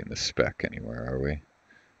printing the spec anywhere, are we?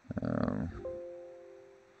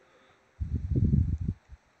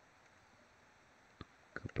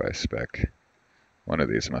 Goodbye spec. One of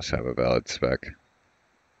these must have a valid spec.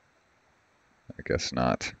 I guess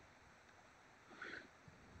not.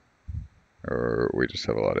 Or we just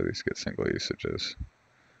have a lot of these get single usages.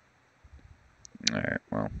 All right,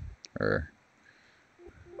 well,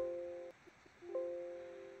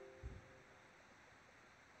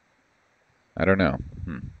 I don't know.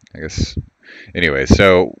 I guess. Anyway,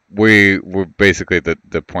 so we're basically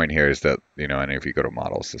the point here is that, and if you go to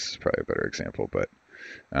models, this is probably a better example, but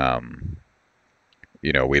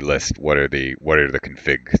we list what are the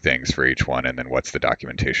config things for each one, and then what's the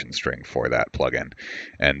documentation string for that plugin,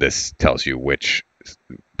 and this tells you which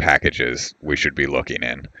packages we should be looking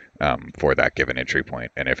in for that given entry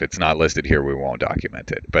point. And if it's not listed here, we won't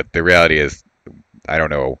document it. But the reality is, I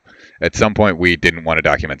don't know, at some point we didn't want to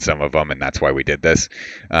document some of them, and that's why we did this.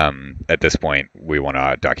 At this point, we want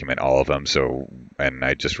to document all of them. So, and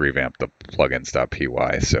I just revamped the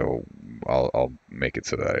plugins.py, so I'll make it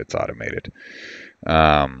so that it's automated.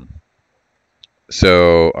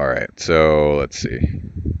 So, all right, so let's see.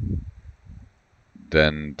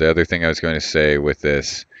 Then the other thing I was going to say with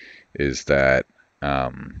this is that,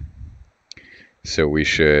 so we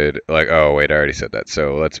should, oh wait, I already said that.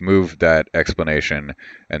 So let's move that explanation,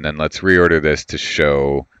 and then let's reorder this to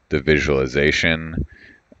show the visualization.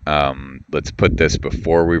 Let's put this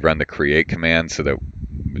before we run the create command, so that,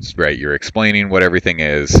 right, you're explaining what everything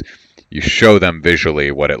is, you show them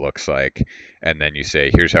visually what it looks like, and then you say,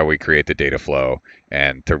 here's how we create the data flow,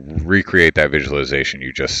 and to recreate that visualization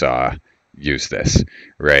you just saw, use this,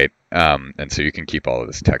 right? And so you can keep all of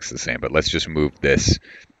this text the same, but let's just move this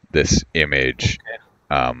image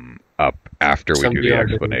up after we do the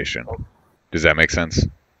explanation. Does that make sense?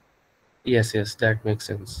 Yes, that makes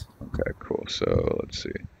sense. Okay, cool. So let's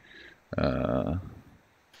see.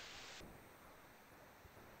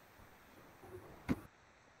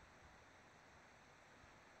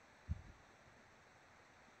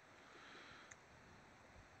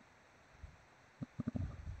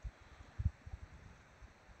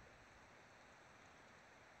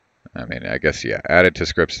 I mean, I guess, yeah, add it to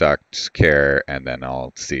scripts docs care, and then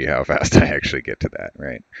I'll see how fast I actually get to that,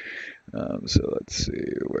 right? So let's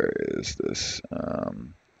see, where is this?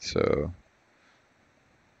 So,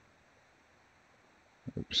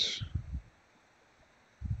 oops.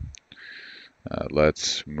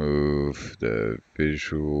 Let's move the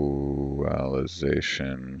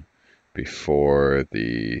visualization before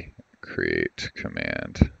the create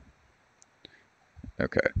command.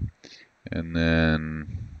 Okay, and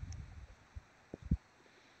then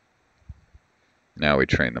now we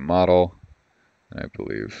train the model. I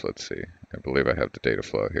believe, let's see, I believe I have the data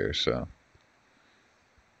flow here, so,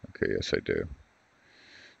 okay, yes I do.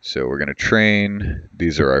 So we're going to train,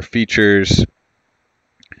 these are our features.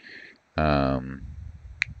 Yeah,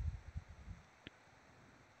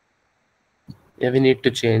 we need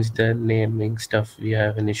to change the naming stuff. We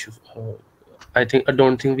have an issue. I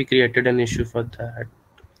don't think we created an issue for that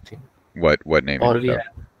thing. What naming or we stuff?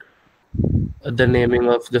 have the naming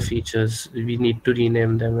of the features. We need to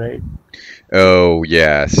rename them, right? Oh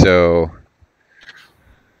yeah, so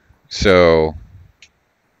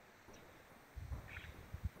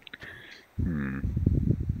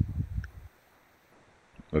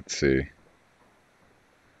let's see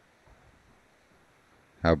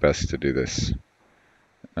how best to do this.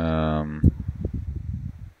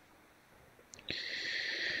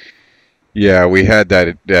 Yeah, we had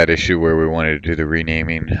that issue where we wanted to do the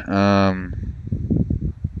renaming, and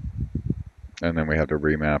then we had the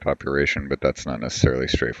remap operation, but that's not necessarily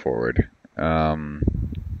straightforward.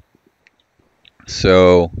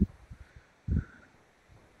 So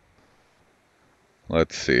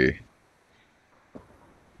let's see.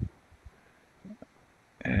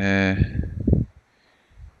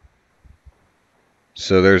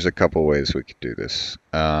 So there's a couple ways we could do this.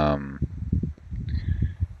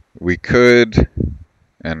 We could,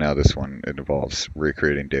 and now this one, it involves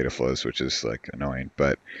recreating data flows, which is like annoying,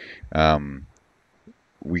 but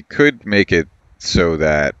we could make it so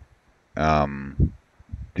that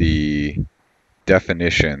the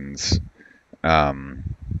definitions,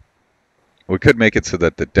 we could make it so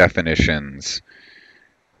that the definitions,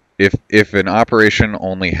 if an operation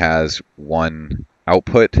only has one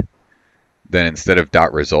output, then instead of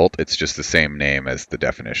dot result, it's just the same name as the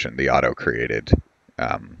definition, the auto-created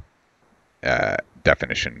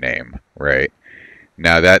definition name, right?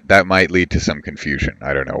 Now that might lead to some confusion.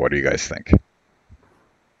 I don't know. What do you guys think?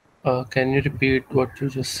 Can you repeat what you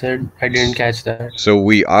just said? I didn't catch that. So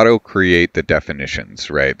we auto-create the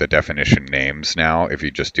definitions, right? The definition names now, if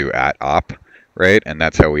you just do @op, right? And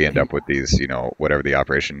that's how we end up with these, whatever the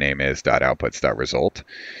operation name is, .outputs.result.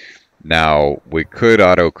 Now, we could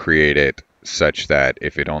auto-create it such that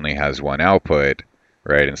if it only has one output,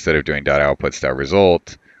 right, instead of doing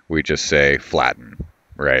 .outputs.result, we just say flatten,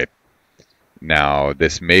 right? Now,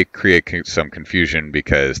 this may create some confusion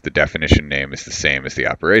because the definition name is the same as the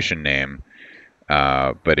operation name,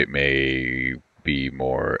 but it may be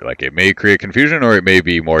more, like it may create confusion or it may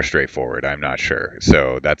be more straightforward. I'm not sure.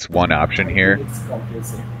 So that's one option here. It's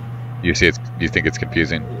confusing. You think it's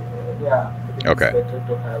confusing? Yeah. Okay. It's better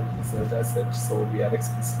to have result as such, so we are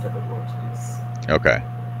explicit about what it is.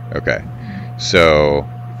 Okay. So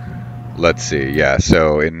let's see. Yeah.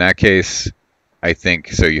 So in that case, I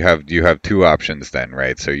think so. You have two options then,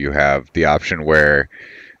 right? So you have the option where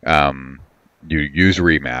you use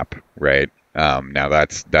remap, right? Now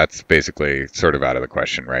that's basically sort of out of the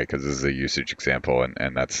question, right? Because this is a usage example,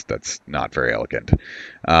 and that's not very elegant.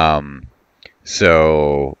 Because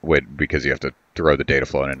you have to throw the data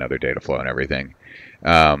flow in another data flow and everything.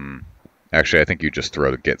 Actually, I think you just throw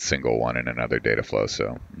the get single one in another data flow.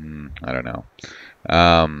 So I don't know.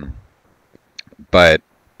 But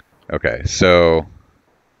okay, so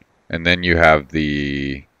and then you have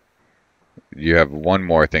one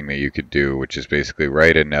more thing that you could do, which is basically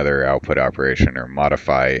write another output operation or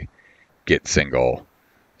modify get single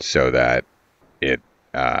so that it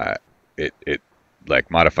like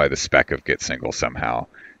modify the spec of get single somehow,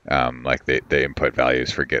 like the input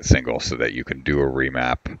values for get single so that you can do a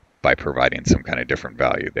remap by providing some kind of different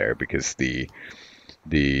value there, because the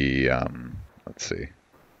let's see,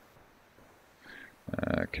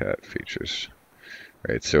 cat features,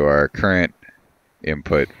 right? So our current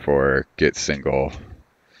input for get single,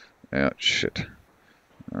 so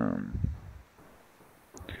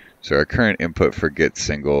our current input for get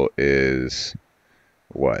single is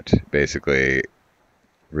what? Basically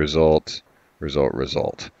result,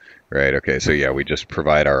 right? Okay, so yeah, we just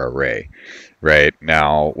provide our array, right?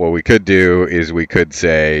 Now, what we could do is we could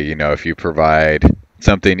say, if you provide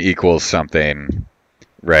something equals something,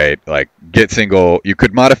 right? Like get single, you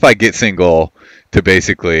could modify get single to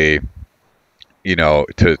basically,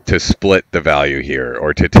 to split the value here,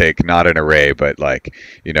 or to take not an array, but like,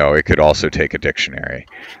 it could also take a dictionary,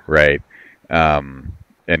 right?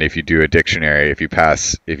 And if you do a dictionary, if you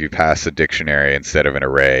pass a dictionary instead of an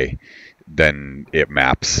array, then it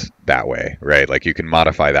maps that way, right? Like you can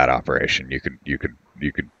modify that operation. You could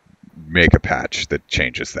make a patch that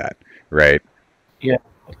changes that, right? Yeah,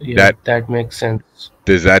 that makes sense.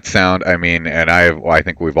 Does that sound? I mean, and I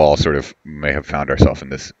think we've all sort of may have found ourselves in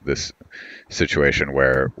this situation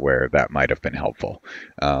where that might have been helpful.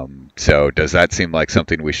 So does that seem like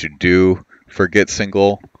something we should do for get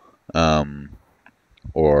single?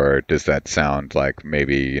 Or does that sound like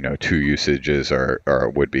maybe, two usages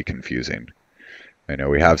are would be confusing? I know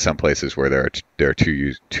we have some places where there are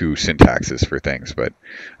two syntaxes for things, but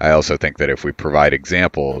I also think that if we provide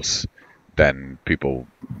examples, then people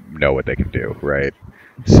know what they can do, right?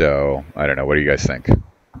 So I don't know. What do you guys think?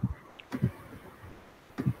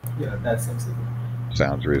 Yeah, that sounds good.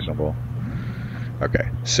 Sounds reasonable. Okay,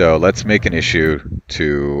 so let's make an issue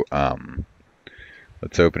to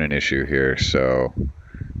let's open an issue here. So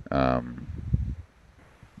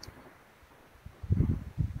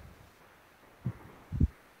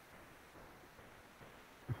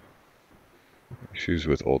issues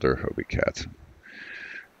with older Hobie cats.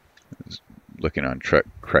 Looking on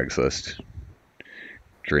Craigslist,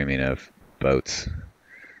 dreaming of boats.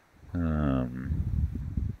 There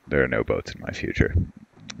are no boats in my future.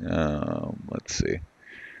 Let's see.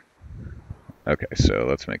 Okay, so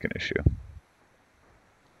let's make an issue.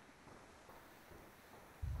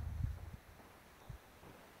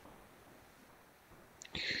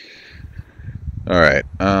 All right.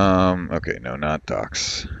 Okay, no, not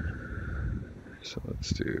docs. So let's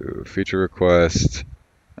do feature request,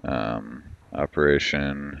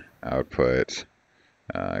 operation, output,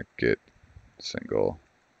 get single,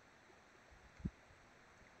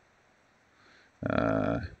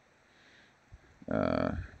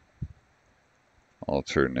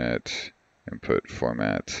 alternate input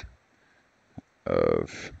format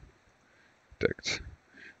of dict.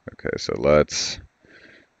 Okay, so let's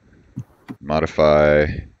modify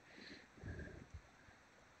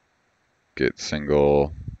get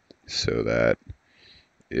single so that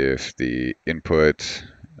if the input,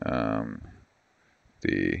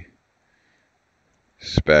 the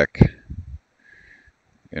spec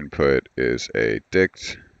input is a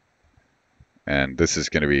dict, and this is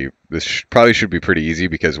going to be, this probably should be pretty easy,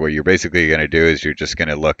 because what you're basically going to do is you're just going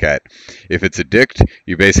to look at, if it's a dict,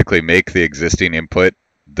 you basically make the existing input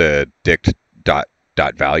the dict dot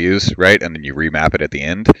values, right? And then you remap it at the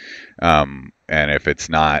end. And if it's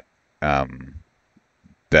not, then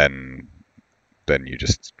you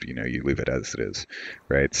just, you leave it as it is,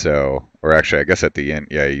 right? So, or actually, I guess at the end,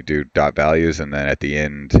 yeah, you do dot values, and then at the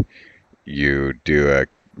end, you do a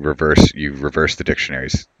reverse the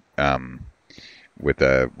dictionaries with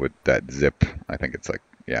that zip. I think it's like,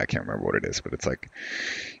 yeah, I can't remember what it is, but it's like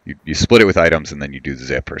you split it with items and then you do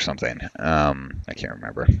zip or something. I can't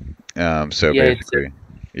remember. So Yeah, basically,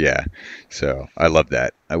 yeah. So I love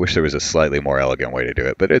that. I wish there was a slightly more elegant way to do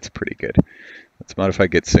it, but it's pretty good. Let's modify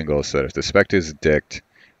get single so that if the spec is dict,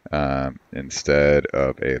 instead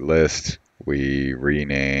of a list, we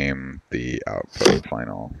rename the output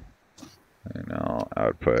final.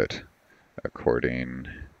 Output according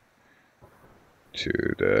to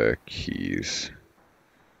the keys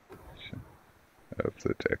of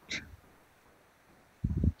the dict.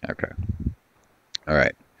 Okay. All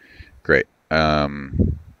right. Great.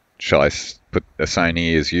 Shall I put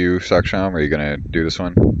assignee as you, Saksham? Are you going to do this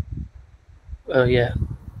one? yeah,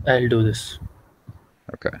 I'll do this.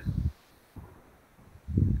 Okay.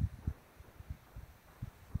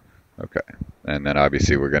 Okay. And then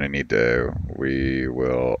obviously we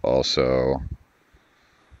will also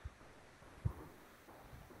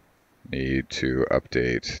need to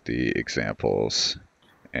update the examples,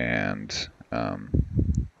 and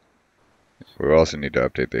we also need to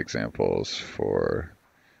update the examples for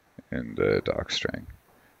in the doc string.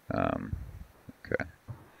 Okay.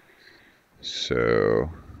 So,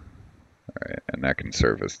 all right, and that can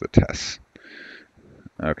serve as the test.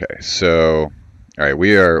 Okay, so, all right,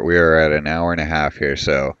 we are at an hour and a half here,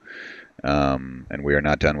 so, and we are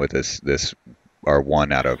not done with this our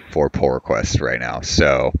 1 out of 4 pull requests right now.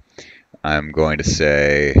 So, I'm going to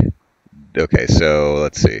say, okay, so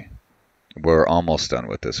let's see. We're almost done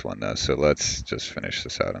with this one though, so let's just finish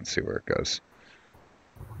this out and see where it goes.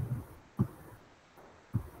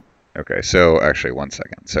 Okay, so actually 1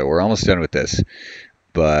 second. So we're almost done with this,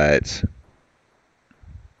 but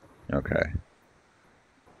okay.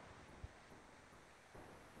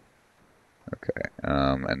 Okay,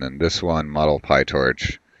 and then this one, model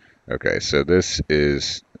PyTorch. Okay, so this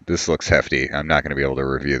looks hefty. I'm not going to be able to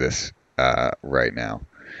review this right now.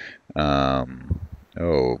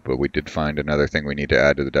 Oh, but we did find another thing we need to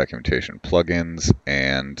add to the documentation: plugins,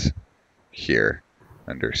 and here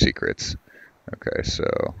under secrets. Okay, so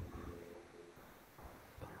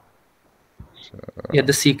Yeah,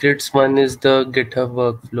 the secrets one is the GitHub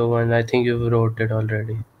workflow one. I think you wrote it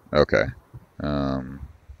already. Okay.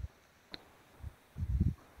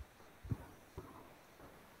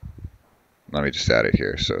 Let me just add it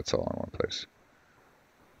here so it's all in one place.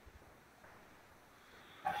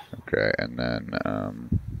 Okay, and then,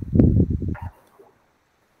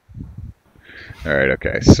 all right,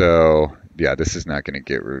 okay, so, yeah, this is not going to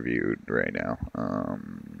get reviewed right now.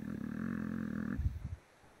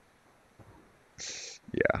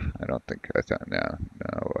 Yeah, I don't think, no,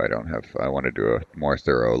 I don't have, I want to do a more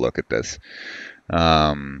thorough look at this.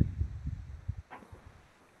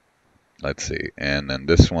 Let's see, and then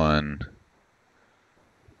this one,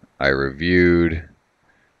 I reviewed.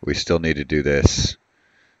 We still need to do this.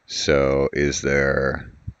 So is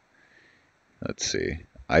there, let's see,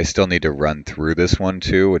 I still need to run through this one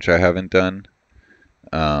too, which I haven't done.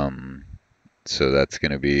 So that's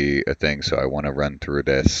going to be a thing. So I want to run through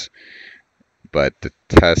this. But the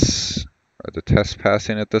tests, are the tests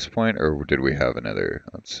passing at this point, or did we have another?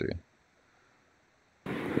 Let's see.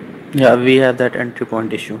 Yeah, we have that entry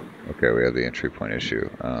point issue. Okay, we have the entry point issue.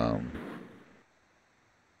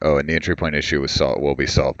 Oh, and the entry point issue will be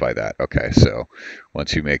solved by that. Okay, so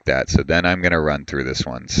once you make that, so then I'm going to run through this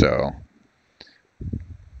one. So,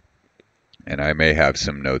 and I may have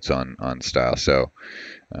some notes on style. So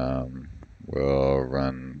will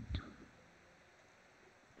run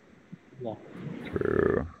Yeah.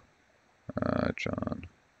 through John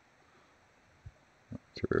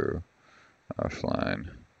through offline.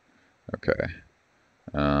 Okay.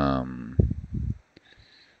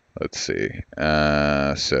 Let's see.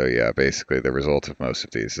 So yeah, basically the result of most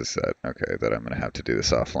of these is that, okay, that I'm going to have to do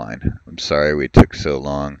this offline. I'm sorry we took so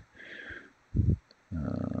long.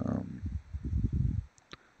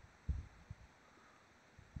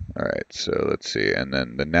 All right, so let's see. And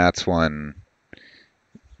then the Nats one,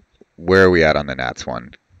 where are we at on the Nats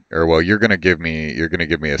one? Or well, you're going to give me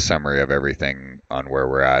a summary of everything on where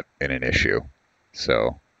we're at in an issue.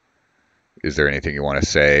 So is there anything you want to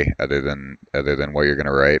say other than what you're going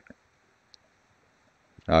to write?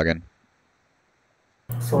 Again?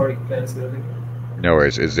 Sorry, guys, really. No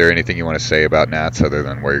worries. Is there anything you want to say about Nats other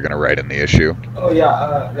than what you're going to write in the issue? Oh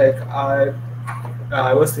yeah, like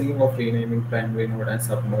I was thinking of renaming primary node and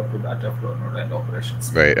subnode to data flow node and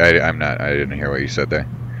operations. Right. I didn't hear what you said there.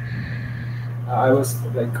 I was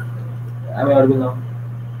like, am I audible now?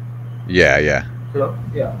 Yeah. Hello?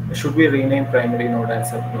 Yeah. Should we rename primary node and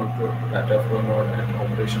subnode to data flow node and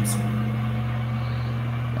operations node?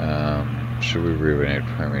 Should we rename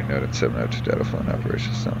primary node and subnode to data flow and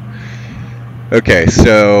operations node? Okay,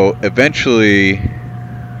 so eventually,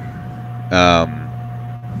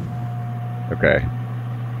 okay.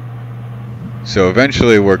 So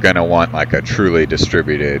eventually we're going to want like a truly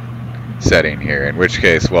distributed setting here, in which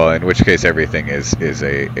case everything is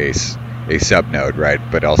a subnode, right?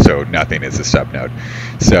 But also nothing is a subnode.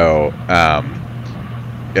 So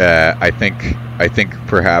I think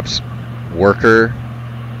perhaps worker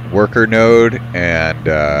node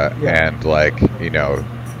and like, you know,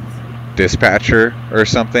 dispatcher or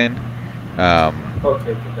something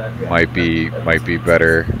might be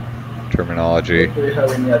better terminology. Do you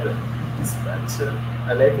have any other dispatcher?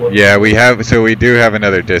 I like what Yeah, we do have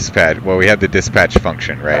another dispatch. Well, we have the dispatch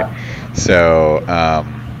function, right? Yeah. So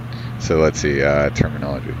let's see,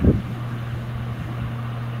 terminology.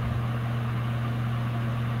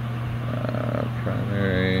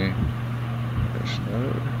 Primary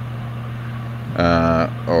node.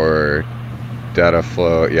 Or data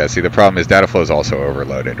flow. Yeah, see, the problem is data flow is also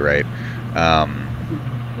overloaded, right?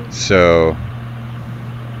 So,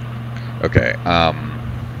 okay.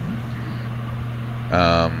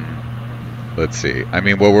 Let's see. I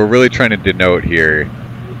mean, what we're really trying to denote here,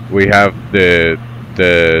 we have the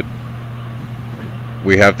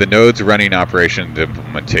nodes running operations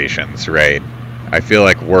implementations, right? I feel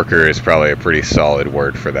like worker is probably a pretty solid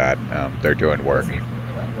word for that. They're doing work.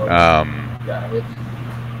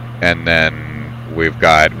 And then we've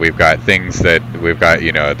got things that we've got,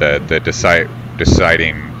 you know, the deciding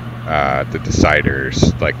the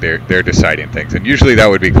deciders, like they're deciding things, and usually that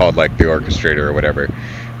would be called like the orchestrator or whatever.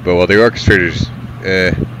 But well, the orchestrators,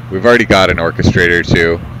 we've already got an orchestrator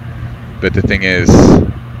too. But the thing is,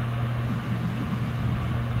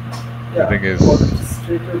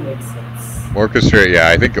 orchestrator makes sense. Orchestrator, yeah,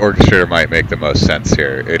 I think orchestrator might make the most sense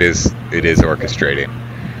here. It is orchestrating.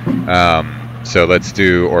 So let's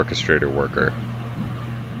do orchestrator worker.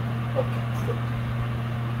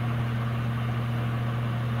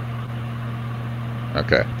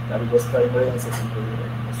 Okay.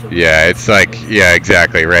 Yeah, it's like, yeah,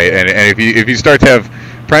 exactly, right. And if you start to have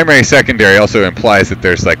primary, secondary, also implies that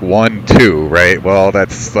there's like 1, 2, right? Well,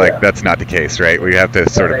 that's like that's not the case, right? We have to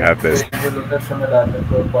sort of have this. If you look at from a data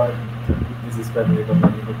flow part, this is primary, but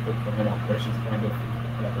when you look at from an operations point of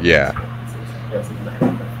view. Yeah.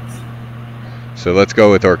 So let's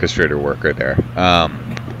go with orchestrator worker there.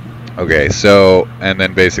 Okay, so and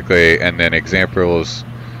then basically, and then examples.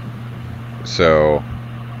 So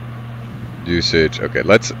usage. Okay,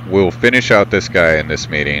 we'll finish out this guy in this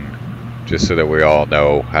meeting, just so that we all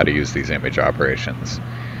know how to use these image operations.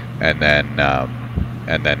 And then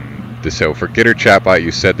so for Gitter Chatbot, you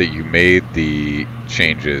said that you made the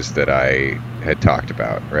changes that I had talked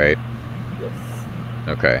about, right? Yes.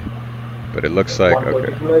 Okay, but it looks like one okay.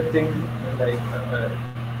 particular thing, like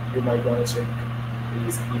you might want to check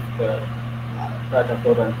is if the data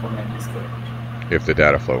flow run command is correct. If the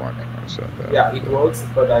data flow works. So yeah, it works,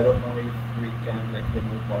 but I don't know if we can like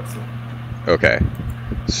remove parts of it. Okay.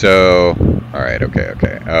 So, all right.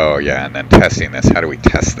 Okay. Oh yeah, and then testing this. How do we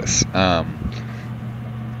test this?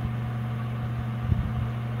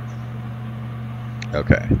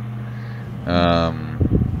 Okay.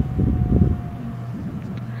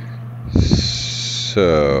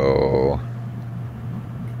 So.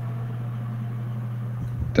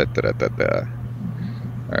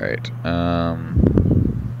 All right.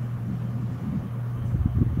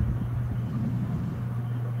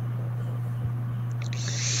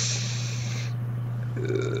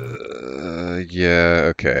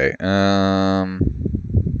 Yeah, okay.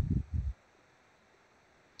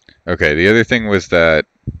 Okay, the other thing was that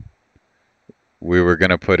we were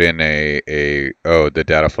gonna put in the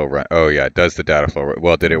data flow run. Oh yeah, does the data flow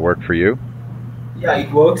well, did it work for you? Yeah,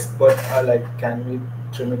 it works, but like, can we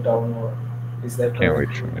trim it down, or is that Can't we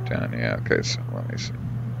correct? trim it down? Yeah, okay, so let me see.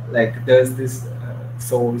 Like, there's this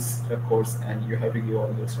source records, and you have to give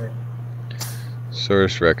all this, right?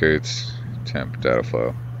 Source records, temp data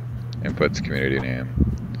flow, inputs community name.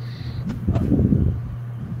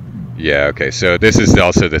 Yeah, okay, so this is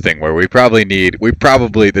also the thing where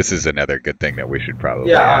this is another good thing that we should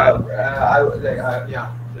probably add.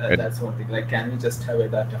 That's one thing. Like, can we just have a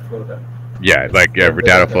data flow that Yeah, like the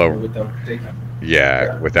data flow. without taking? Yeah,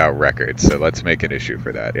 Yeah. without records. So let's make an issue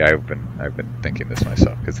for that. Yeah, I've been thinking this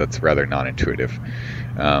myself because that's rather non-intuitive.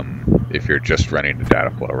 If you're just running the data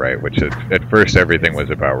flow, right? Which at first everything was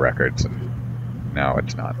about records, and now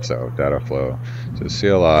it's not. So data flow. So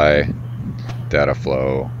CLI data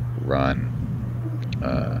flow run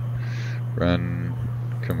run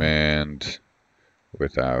command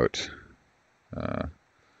without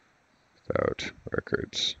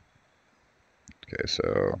records. Okay,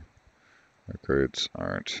 so records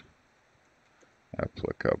aren't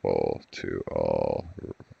applicable to all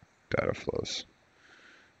data flows.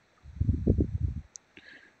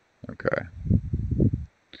 Okay.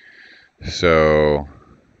 So,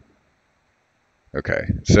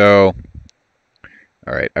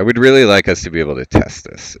 all right. I would really like us to be able to test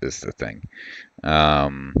this, is the thing.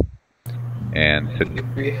 And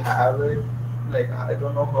If we have it, like, I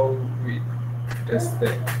don't know how we test the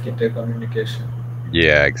GitHub communication.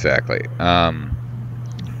 yeah, exactly.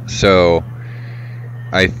 So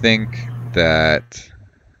I think that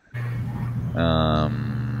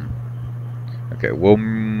okay, well,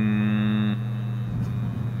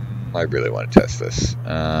 I really want to test this.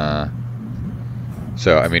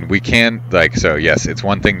 So I mean, we can so yes, it's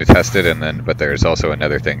one thing to test it, but there's also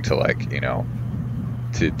another thing to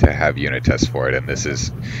to have unit tests for it, and this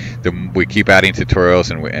is we keep adding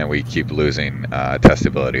tutorials and we keep losing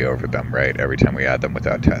testability over them, right? Every time we add them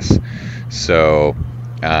without tests. So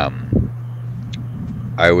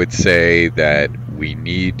I would say that we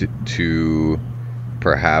need to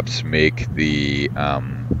perhaps make the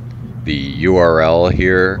URL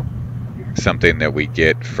here something that we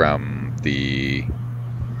get from the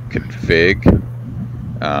config.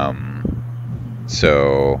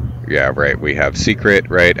 So yeah, right, we have secret,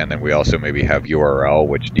 right, and then we also maybe have URL,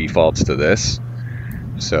 which defaults to this.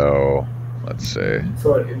 So let's say,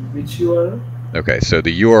 So which URL? okay, so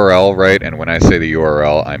the URL, right, and when I say the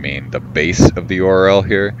URL, I mean the base of the URL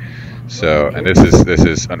here. So, Okay. and this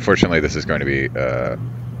is unfortunately this is going to be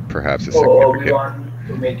perhaps a we significant. want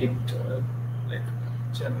to make it like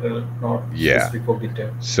general, not Yeah. specific for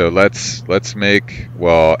GitHub. So let's make,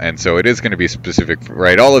 well, and so it is going to be specific,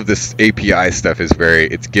 right? All of this API stuff is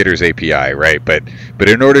it's Gitter's API, right? But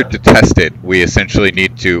in order to test it, we essentially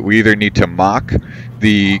we either need to mock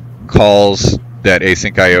the calls that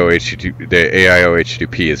async.io the AIO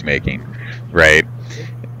HTTP is making, right?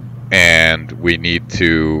 And we need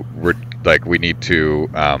to we need to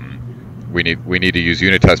use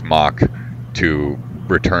unit test mock to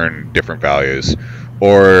return different values,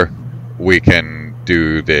 or we can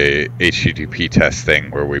do the HTTP test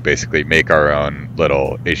thing where we basically make our own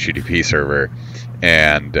little HTTP server,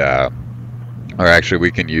 and or actually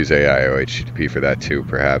we can use AIO HTTP for that too,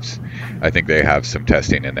 perhaps. I think they have some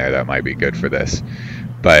testing in there that might be good for this.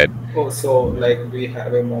 But so like we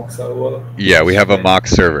have a mock server. Yeah, we have a mock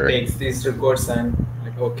server. Takes these records and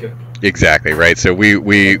like, okay. Exactly, right. So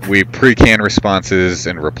we pre-can responses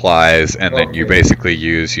and replies, and then you basically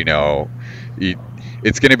use,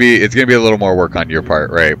 it's gonna be a little more work on your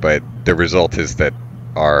part, right? But the result is that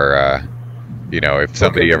our if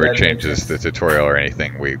somebody ever changes the tutorial or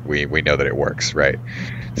anything, we know that it works, right?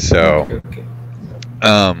 So Okay.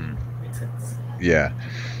 Makes sense. yeah.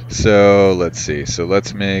 So let's see. So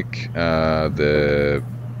let's make the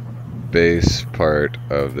base part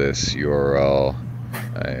of this URL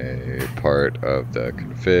a part of the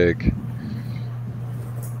config,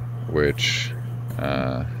 which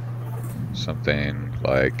something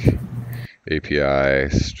like API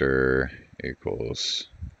stir equals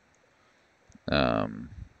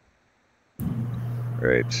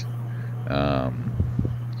right.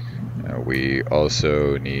 We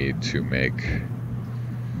also need to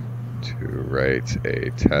write a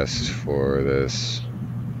test for this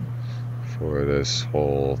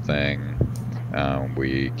whole thing.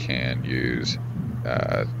 We can use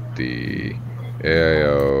the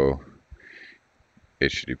AIO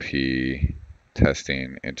HTTP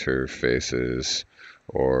testing interfaces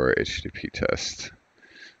or HTTP test,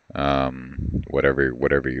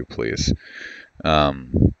 whatever you please.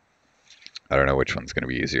 I don't know which one's going to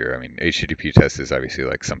be easier. I mean, HTTP test is obviously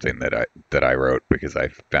like something that I wrote because I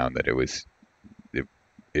found that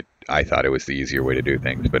I thought it was the easier way to do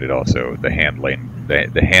things, but it also the handling,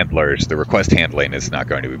 the handlers, the request handling is not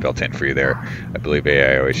going to be built in for you there. I believe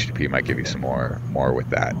AIO HTTP might give you some more with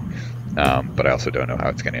that, but I also don't know how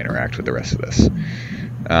it's going to interact with the rest of this.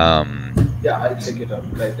 Yeah, I'll check it out.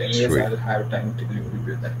 Like, anyways, Sweet. I'll have time to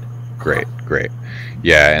review that. Great.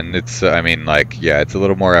 Yeah, and it's I mean, like, yeah, it's a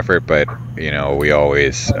little more effort, but we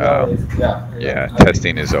always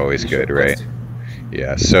testing is always good, right?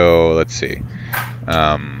 Yeah, so let's see.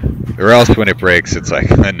 Or else when it breaks, it's like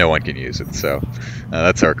no one can use it. So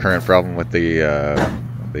that's our current problem with the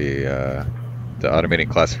automating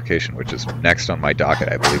classification, which is next on my docket.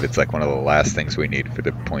 I believe it's like one of the last things we need for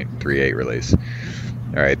the 0.38 release.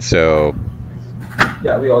 All right, so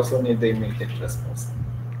yeah, we also need the immediate response.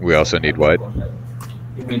 We also need what?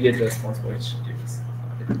 Immediate response for HTTPs.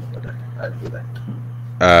 I'll do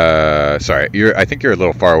that. Sorry, I think you're a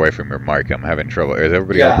little far away from your mic. I'm having trouble. Is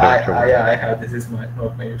everybody else having trouble? Yeah, I have. This is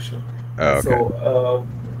not my issue. Oh, okay.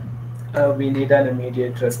 So we need an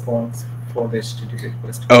immediate response for the HTTP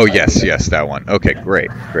request. Oh, yes, that one. Okay,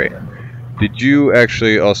 great. Did you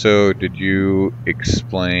actually also,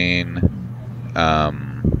 explain,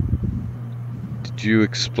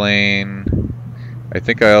 I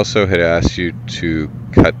think I also had asked you to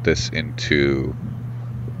cut this into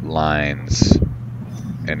lines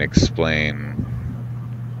and explain,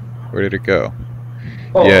 where did it go?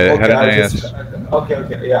 Oh, yeah, okay, hadn't I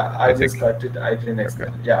okay, yeah, I just think, cut it, I didn't explain.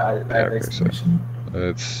 Okay. Yeah, I'll add Okay, explanation. So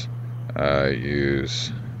let's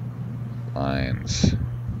use lines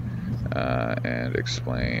and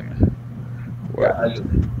explain what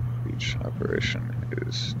each operation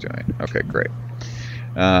is doing. Okay, great.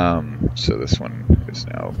 So this one is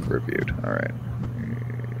now reviewed. All right.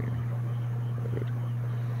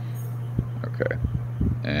 Okay.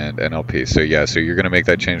 And NLP. So yeah, so you're going to make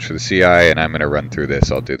that change for the CI, and I'm going to run through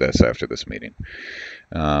this. I'll do this after this meeting.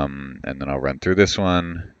 And then I'll run through this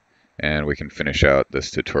one, and we can finish out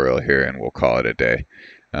this tutorial here, and we'll call it a day.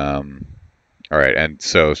 All right. And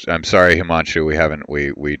so I'm sorry, Himanshu,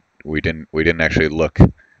 we didn't actually look.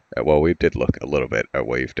 Well, we did look a little bit at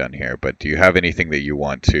what you've done here, but do you have anything that you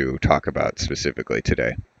want to talk about specifically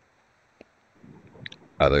today,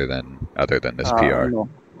 other than this PR? No.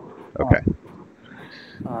 Okay.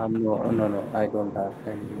 No, I don't have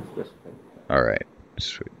any specific. All right.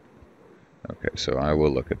 Sweet. Okay, so I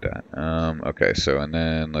will look at that. Okay, so and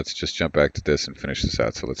then let's just jump back to this and finish this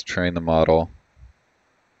out. So let's train the model.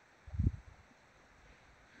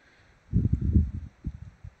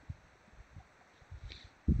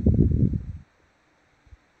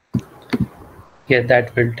 Yeah,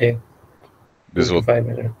 that will take This will 5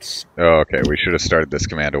 minutes. Oh, okay. We should have started this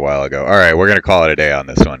command a while ago. All right, we're gonna call it a day on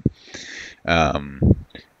this one.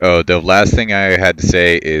 Oh, the last thing I had to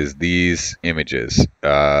say is these images.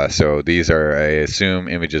 So these are, I assume,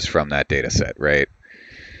 images from that data set, right?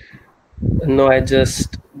 No, I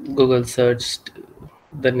just Google searched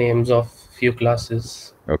the names of few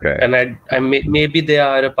classes. Okay. And maybe they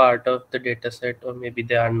are a part of the data set, or maybe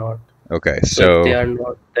they are not. Okay, So if they are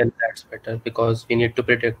not, then that's better, because we need to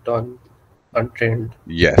predict on untrained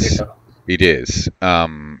yes, data. it is.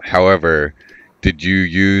 However, did you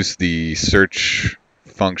use the search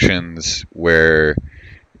functions where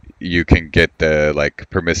you can get the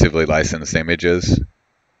permissively licensed images?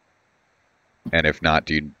 And if not,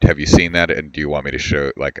 have you seen that? And do you want me to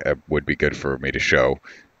show? Would be good for me to show.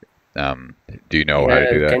 Do you know how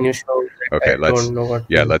to do that? Can you show? Okay, don't know what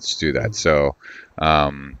let's do that. So,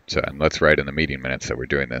 and let's write in the meeting minutes that we're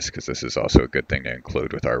doing this, because this is also a good thing to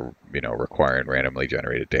include with our, requiring randomly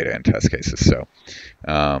generated data in test cases. So,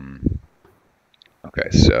 okay,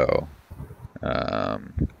 so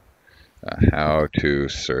how to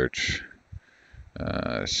search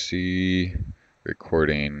C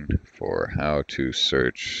recording for how to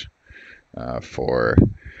search for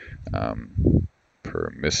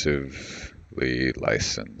permissively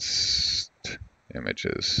licensed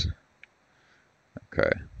images.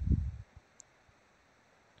 Okay.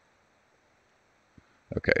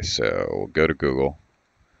 Okay, so we'll go to Google.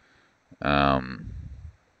 And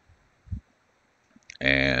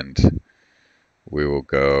we will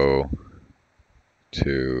go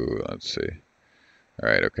to, let's see. All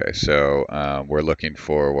right, okay, so we're looking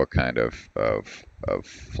for what kind of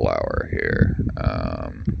flower here.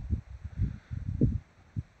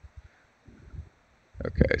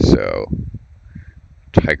 Okay, so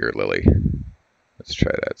tiger lily. Let's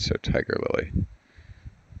try that. So tiger lily.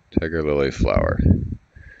 Tiger lily flower.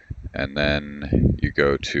 And then you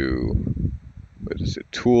go to, what is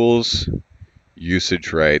it, tools,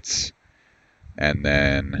 usage rights, and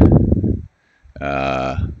then,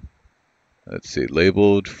 let's see,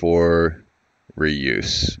 labeled for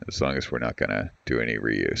reuse, as long as we're not going to do any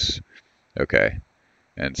reuse. Okay,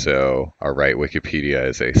 and so our right Wikipedia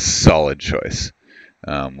is a solid choice.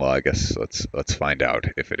 Well, I guess let's find out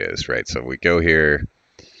if it is, right? So we go here,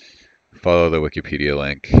 follow the Wikipedia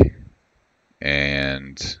link,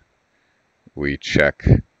 and we check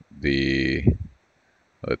the,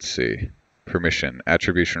 let's see, permission,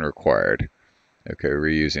 attribution required. Okay, we're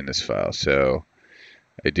reusing this file. So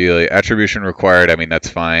ideally, attribution required, I mean, that's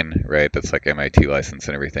fine, right? That's like MIT license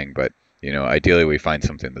and everything, but ideally we find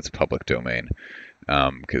something that's public domain,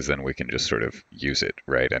 because then we can just sort of use it,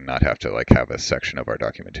 right? And not have to like have a section of our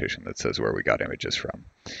documentation that says where we got images from.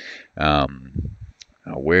 There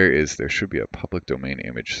should be a public domain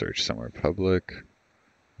image search somewhere. Public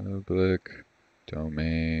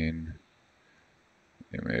domain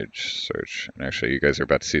image search. And actually, you guys are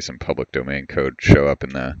about to see some public domain code show up in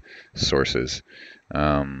the sources.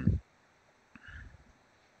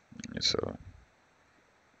 So,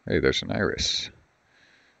 hey, there's an iris.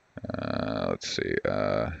 Let's see.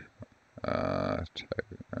 Wait,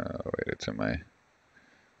 it's in my.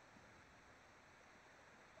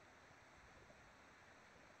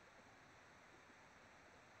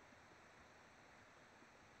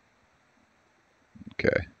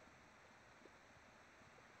 Okay.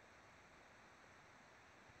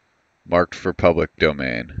 Marked for public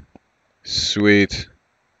domain. Sweet.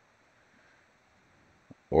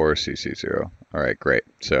 Or CC0. All right, great.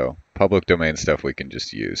 So public domain stuff we can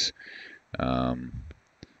just use.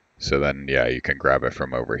 So then, yeah, you can grab it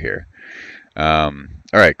from over here. All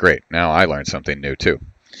right, great. Now I learned something new too.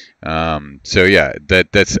 So yeah,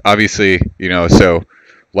 that's obviously, so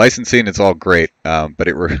licensing, it's all great, but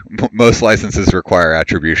most licenses require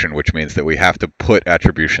attribution, which means that we have to put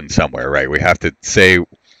attribution somewhere, right? We have to say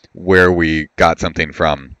where we got something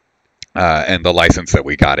from. And the license that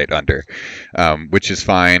we got it under, which is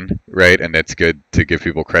fine, right? And it's good to give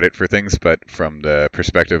people credit for things, but from the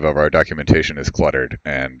perspective of our documentation is cluttered,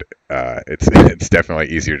 and it's definitely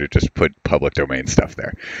easier to just put public domain stuff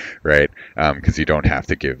there, right? Because you don't have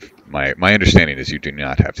to give. My understanding is you do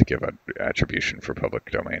not have to give attribution for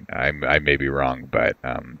public domain. I may be wrong, but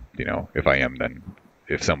if I am, then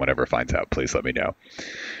if someone ever finds out, please let me know.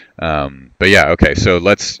 But yeah, okay, so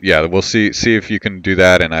we'll see if you can do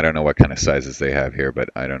that, and I don't know what kind of sizes they have here, but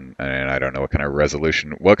I don't know what kind of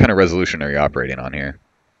resolution are you operating on here?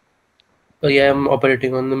 Oh yeah, I'm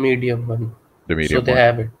operating on the medium one. The medium so they one.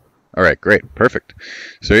 have it. All right, great, perfect.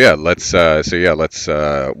 So yeah, let's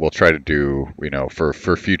we'll try to do,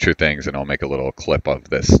 for future things, and I'll make a little clip of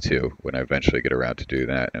this too when I eventually get around to do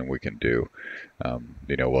that, and we can do,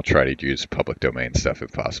 we'll try to use public domain stuff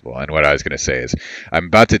if possible. And what I was going to say is, I'm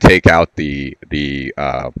about to take out the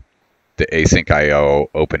async IO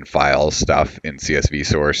open file stuff in CSV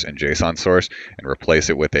source and JSON source and replace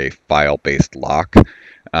it with a file-based lock.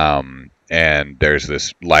 And there's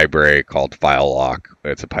this library called FileLock.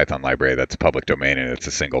 It's a Python library that's public domain, and it's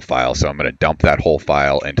a single file. So I'm going to dump that whole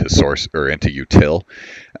file into source or into util,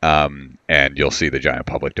 and you'll see the giant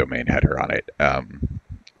public domain header on it, and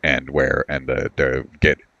the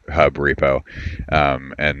GitHub repo,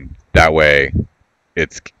 and that way,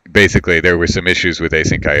 it's basically, there were some issues with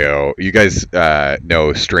async IO. You guys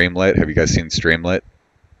know Streamlit? Have you guys seen Streamlit?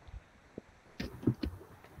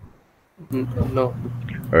 No.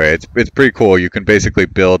 All right, it's pretty cool. You can basically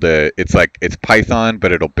build it's Python,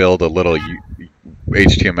 but it'll build a little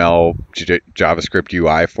HTML, JavaScript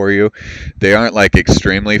UI for you. They aren't like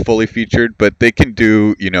extremely fully featured, but they can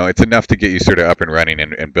do, it's enough to get you sort of up and running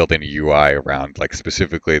and building a UI around, like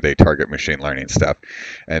specifically they target machine learning stuff.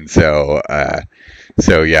 And so,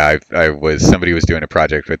 yeah, somebody was doing a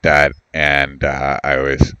project with that, and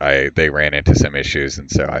they ran into some issues, and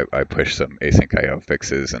so I pushed some async IO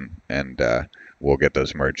fixes, and we'll get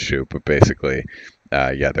those merged too. But basically,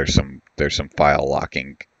 yeah, there's some file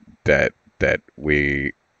locking that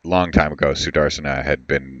we long time ago, Sudarsana had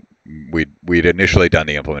been. We'd initially done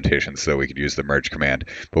the implementation so we could use the merge command,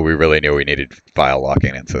 but we really knew we needed file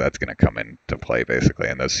locking, and so that's going to come into play basically,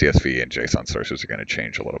 and those CSV and JSON sources are going to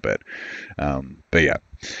change a little bit. But yeah,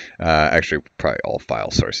 actually probably all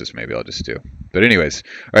file sources maybe I'll just do. But anyways,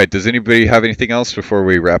 all right, does anybody have anything else before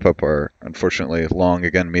we wrap up our unfortunately long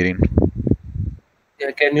again meeting?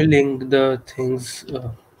 Yeah, can you link the things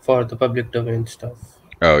for the public domain stuff?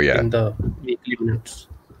 Oh yeah. In the weekly minutes.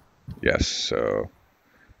 Yes, so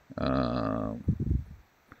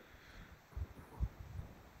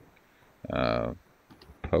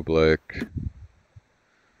public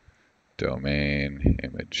domain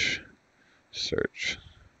image search.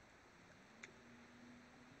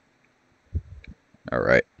 All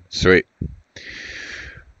right, sweet.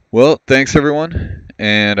 Well, thanks everyone,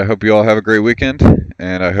 and I hope you all have a great weekend,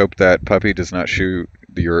 and I hope that puppy does not shoot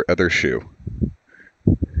your other shoe.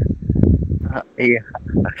 Yeah.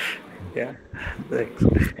 Yeah. Thanks.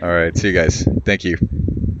 All right, see you guys. Thank you.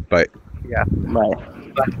 Bye. Yeah.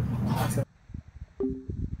 Bye.